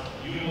promise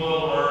you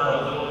will learn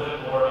a little bit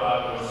more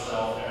about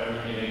yourself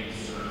every day you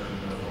serve in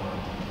uniform.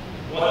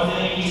 One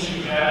thing each of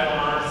you have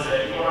learned is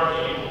that you are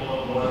capable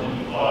of more than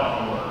you thought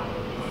you were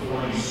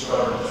before you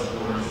started this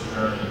glorious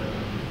journey.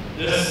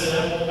 This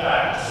simple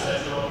fact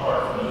sets you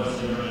apart from those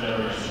of your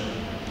generation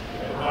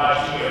and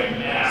provides you a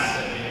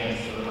massive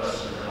advantage for the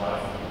rest of your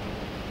life.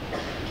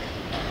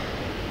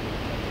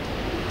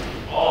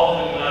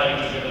 All the united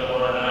each of the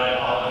Lord, and I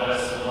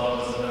apologize to the loved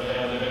ones in the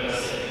family. They're going to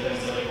say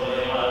things like, well,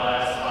 they my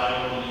last I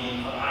will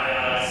leave, I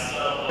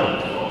still want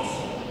to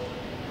coastal.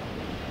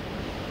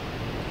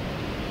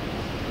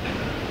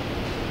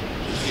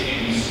 Just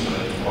get used to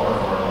it. It's part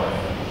of our life.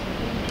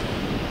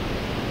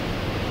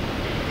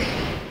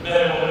 Men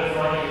and women in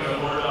front of you have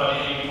learned about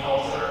eating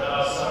culture,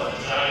 about some of the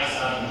giants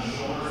on whose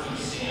shoulders you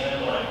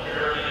stand, like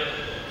Harriet,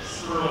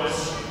 Struis,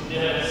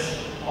 Nimitz,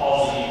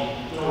 Halsey,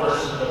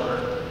 Doris Miller,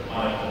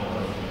 Michael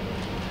Murphy.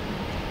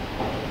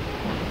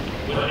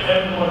 What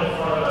everyone in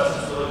front of us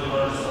has really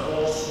learned is to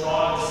hold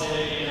strong and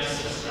steady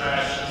against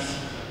distractions,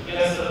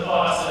 against the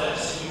thoughts that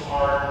it's too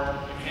hard,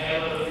 you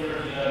can't live the fear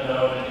of the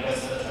unknown, and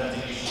against the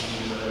temptation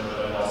to do what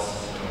everybody else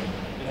is doing.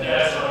 And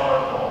that's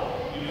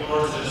remarkable. You've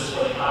learned to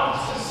display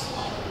competence.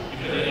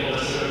 You've been able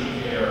to show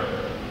you care.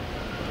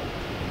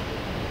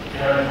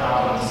 Care and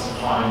competence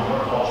define your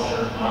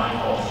culture, my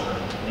culture,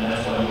 and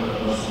that's why you are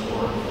the most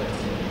important thing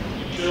to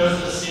me. You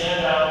chose to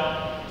stand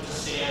out, to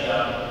stand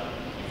up.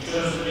 You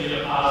chose to be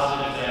a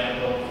positive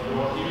example for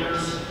your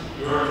peers,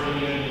 your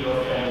community, your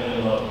family,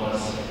 and loved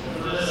ones. And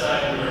for this, I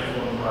am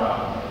grateful and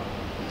proud.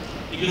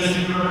 Because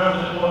if you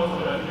remember the quote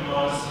from a few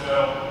moments ago,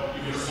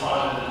 you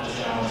responded to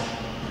the challenge.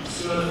 You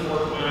stood at the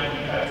workman,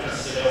 you kept your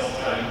sails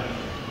tight.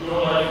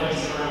 Your life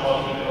ensuring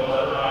while keeping a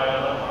letter eye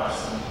on the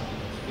horizon.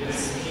 It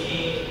is the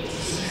key to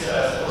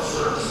success or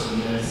service in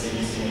the United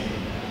States Navy.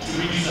 To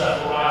reach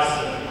that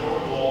horizon of your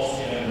goals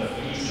and the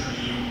future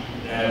you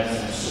that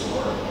is in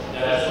store.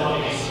 That is what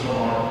makes you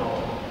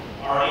remarkable.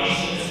 Our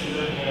nation is in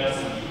good hands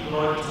and you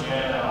learn to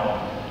man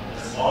out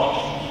as long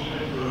as you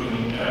keep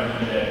improving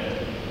every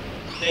day.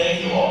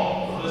 Thank you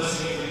all for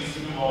listening to these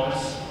few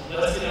moments.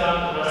 Let's get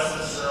on to the rest of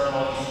the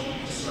ceremonies so you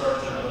can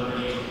start your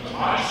liberty.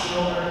 My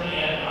children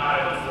and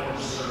I look forward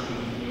to serving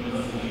with you in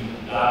the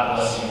fleet. God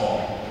bless you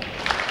all.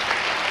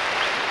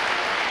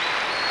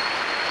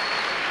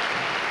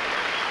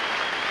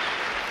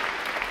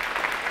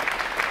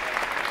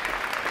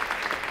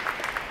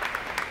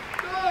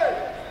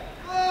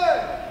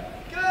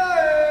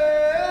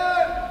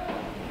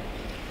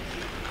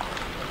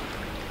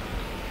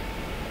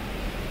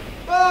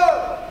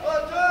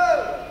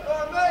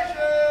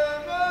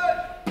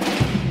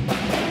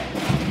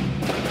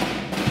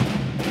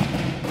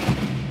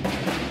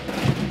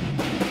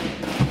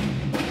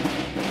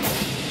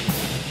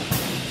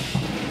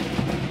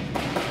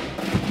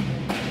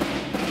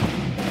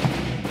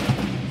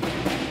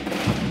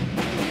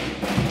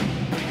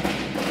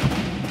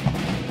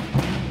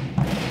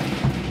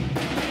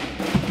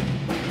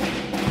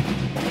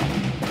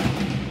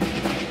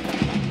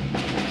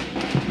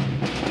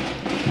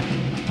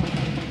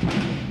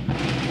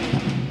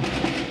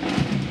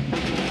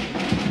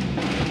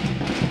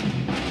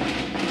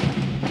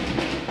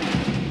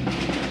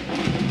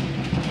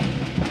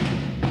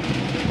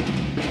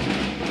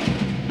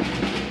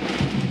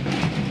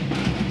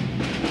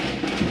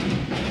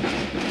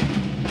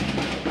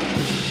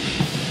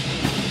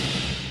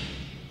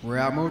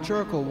 Admiral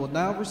Churchill will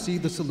now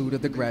receive the salute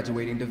of the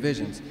graduating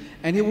divisions,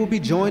 and he will be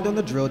joined on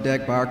the drill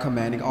deck by our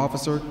commanding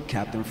officer,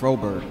 Captain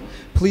Froberg.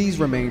 Please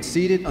remain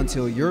seated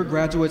until your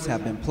graduates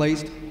have been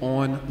placed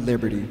on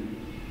liberty.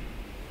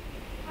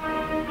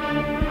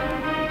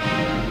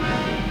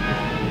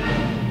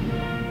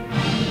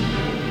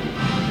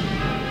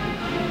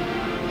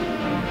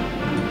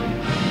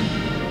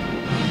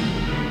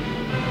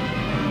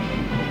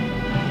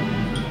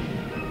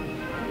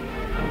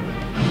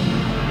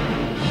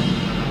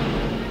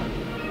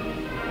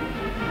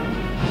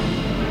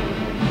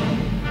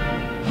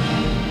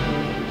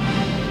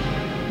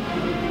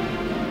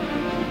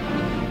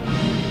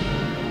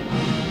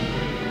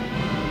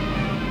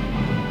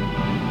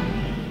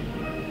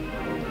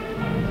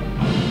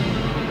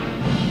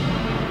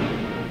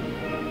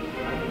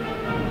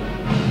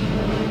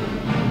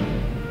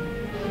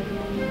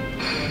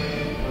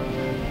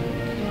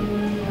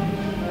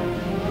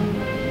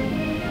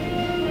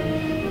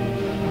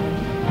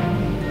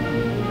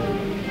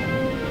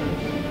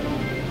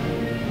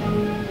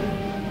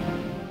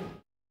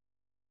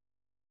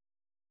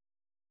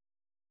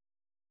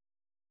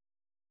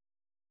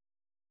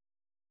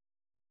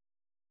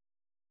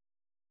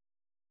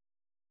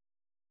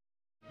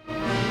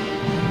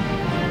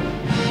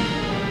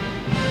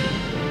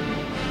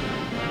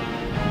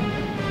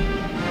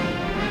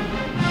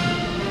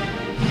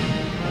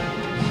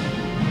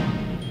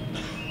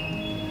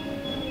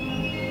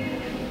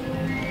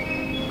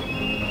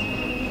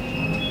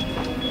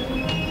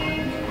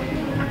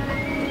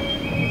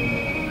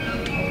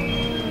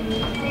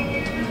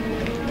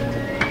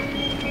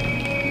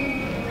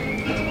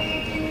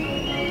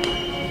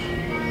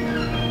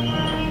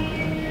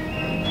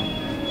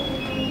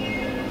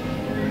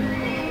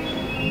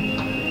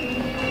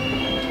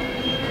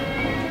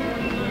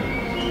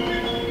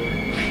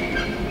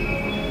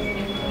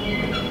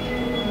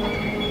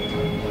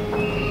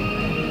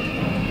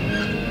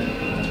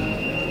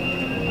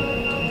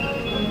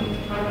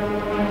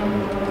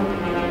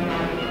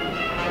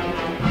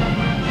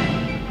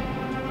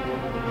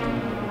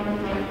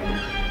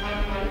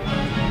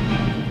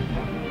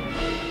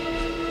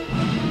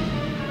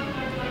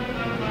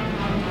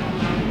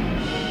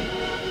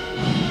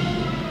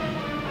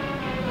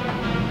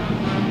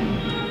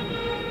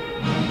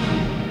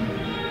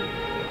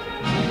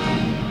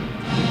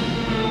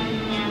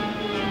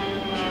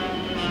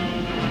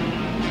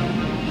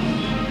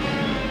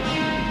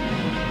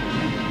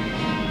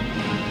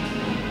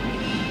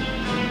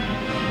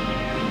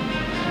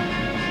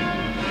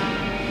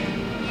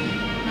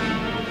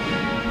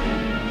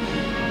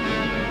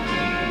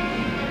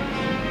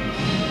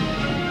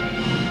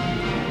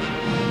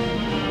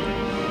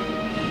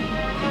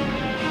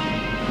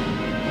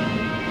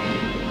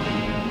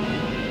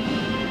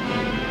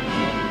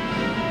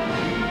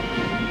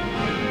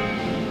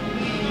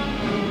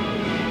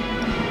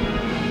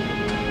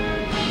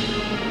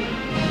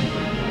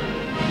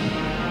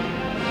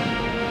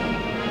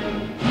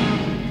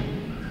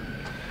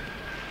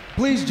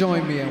 Please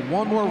join me in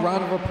one more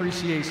round of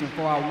appreciation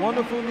for our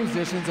wonderful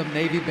musicians of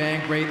Navy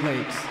Band Great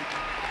Lakes.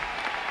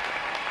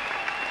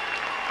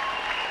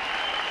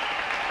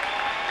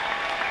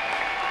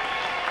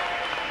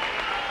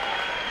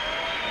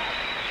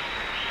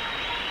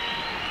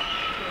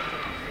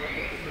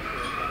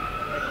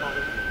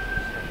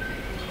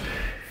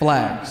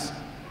 Flags.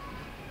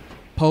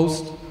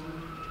 Post.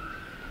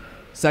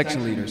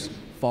 Section leaders,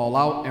 fall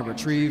out and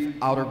retrieve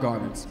outer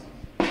garments.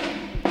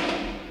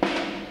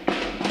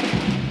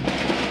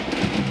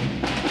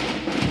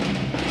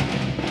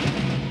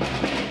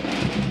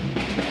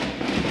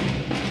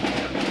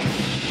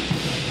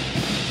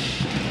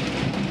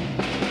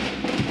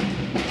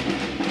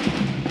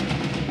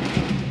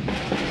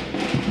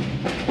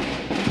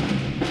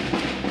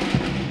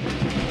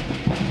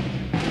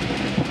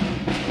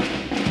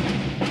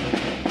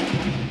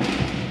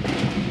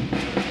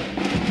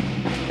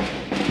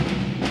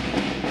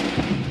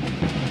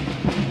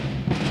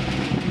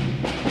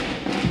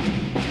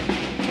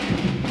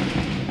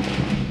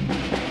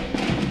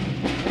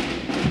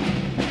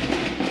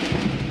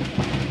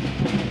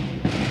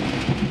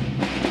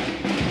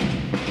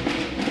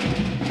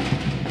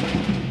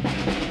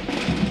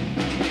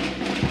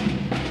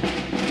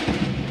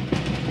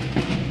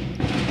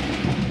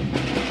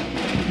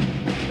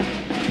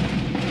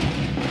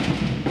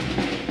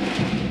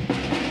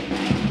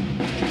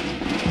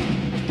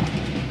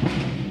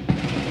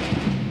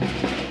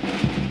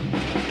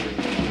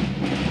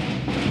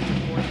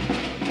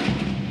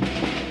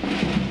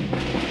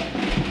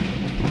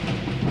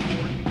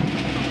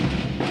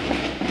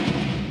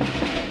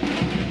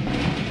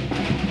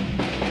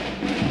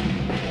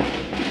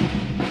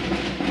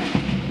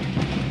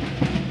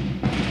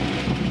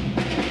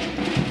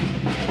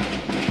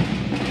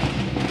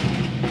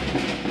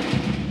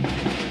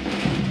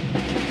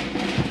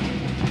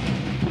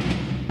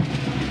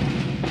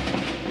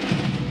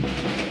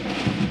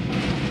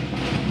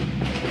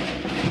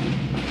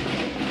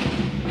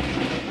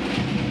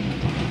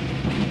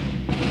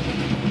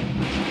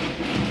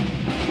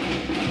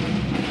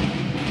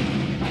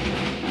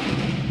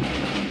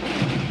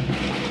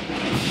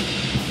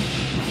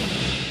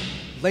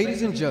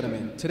 Ladies and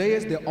gentlemen, today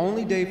is the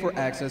only day for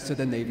access to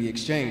the Navy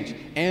Exchange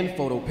and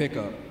photo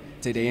pickup.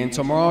 Today and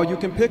tomorrow, you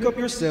can pick up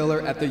your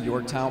sailor at the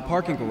Yorktown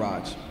parking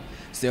garage.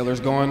 Sailors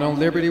going on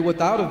Liberty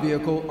without a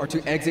vehicle are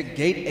to exit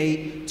Gate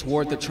 8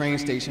 toward the train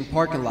station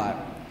parking lot.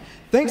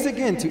 Thanks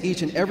again to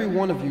each and every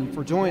one of you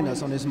for joining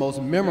us on this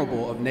most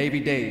memorable of Navy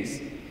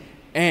days.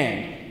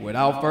 And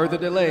without further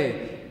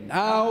delay,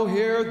 now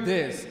hear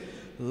this.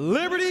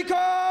 Liberty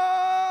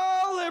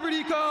Call!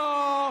 Liberty Call!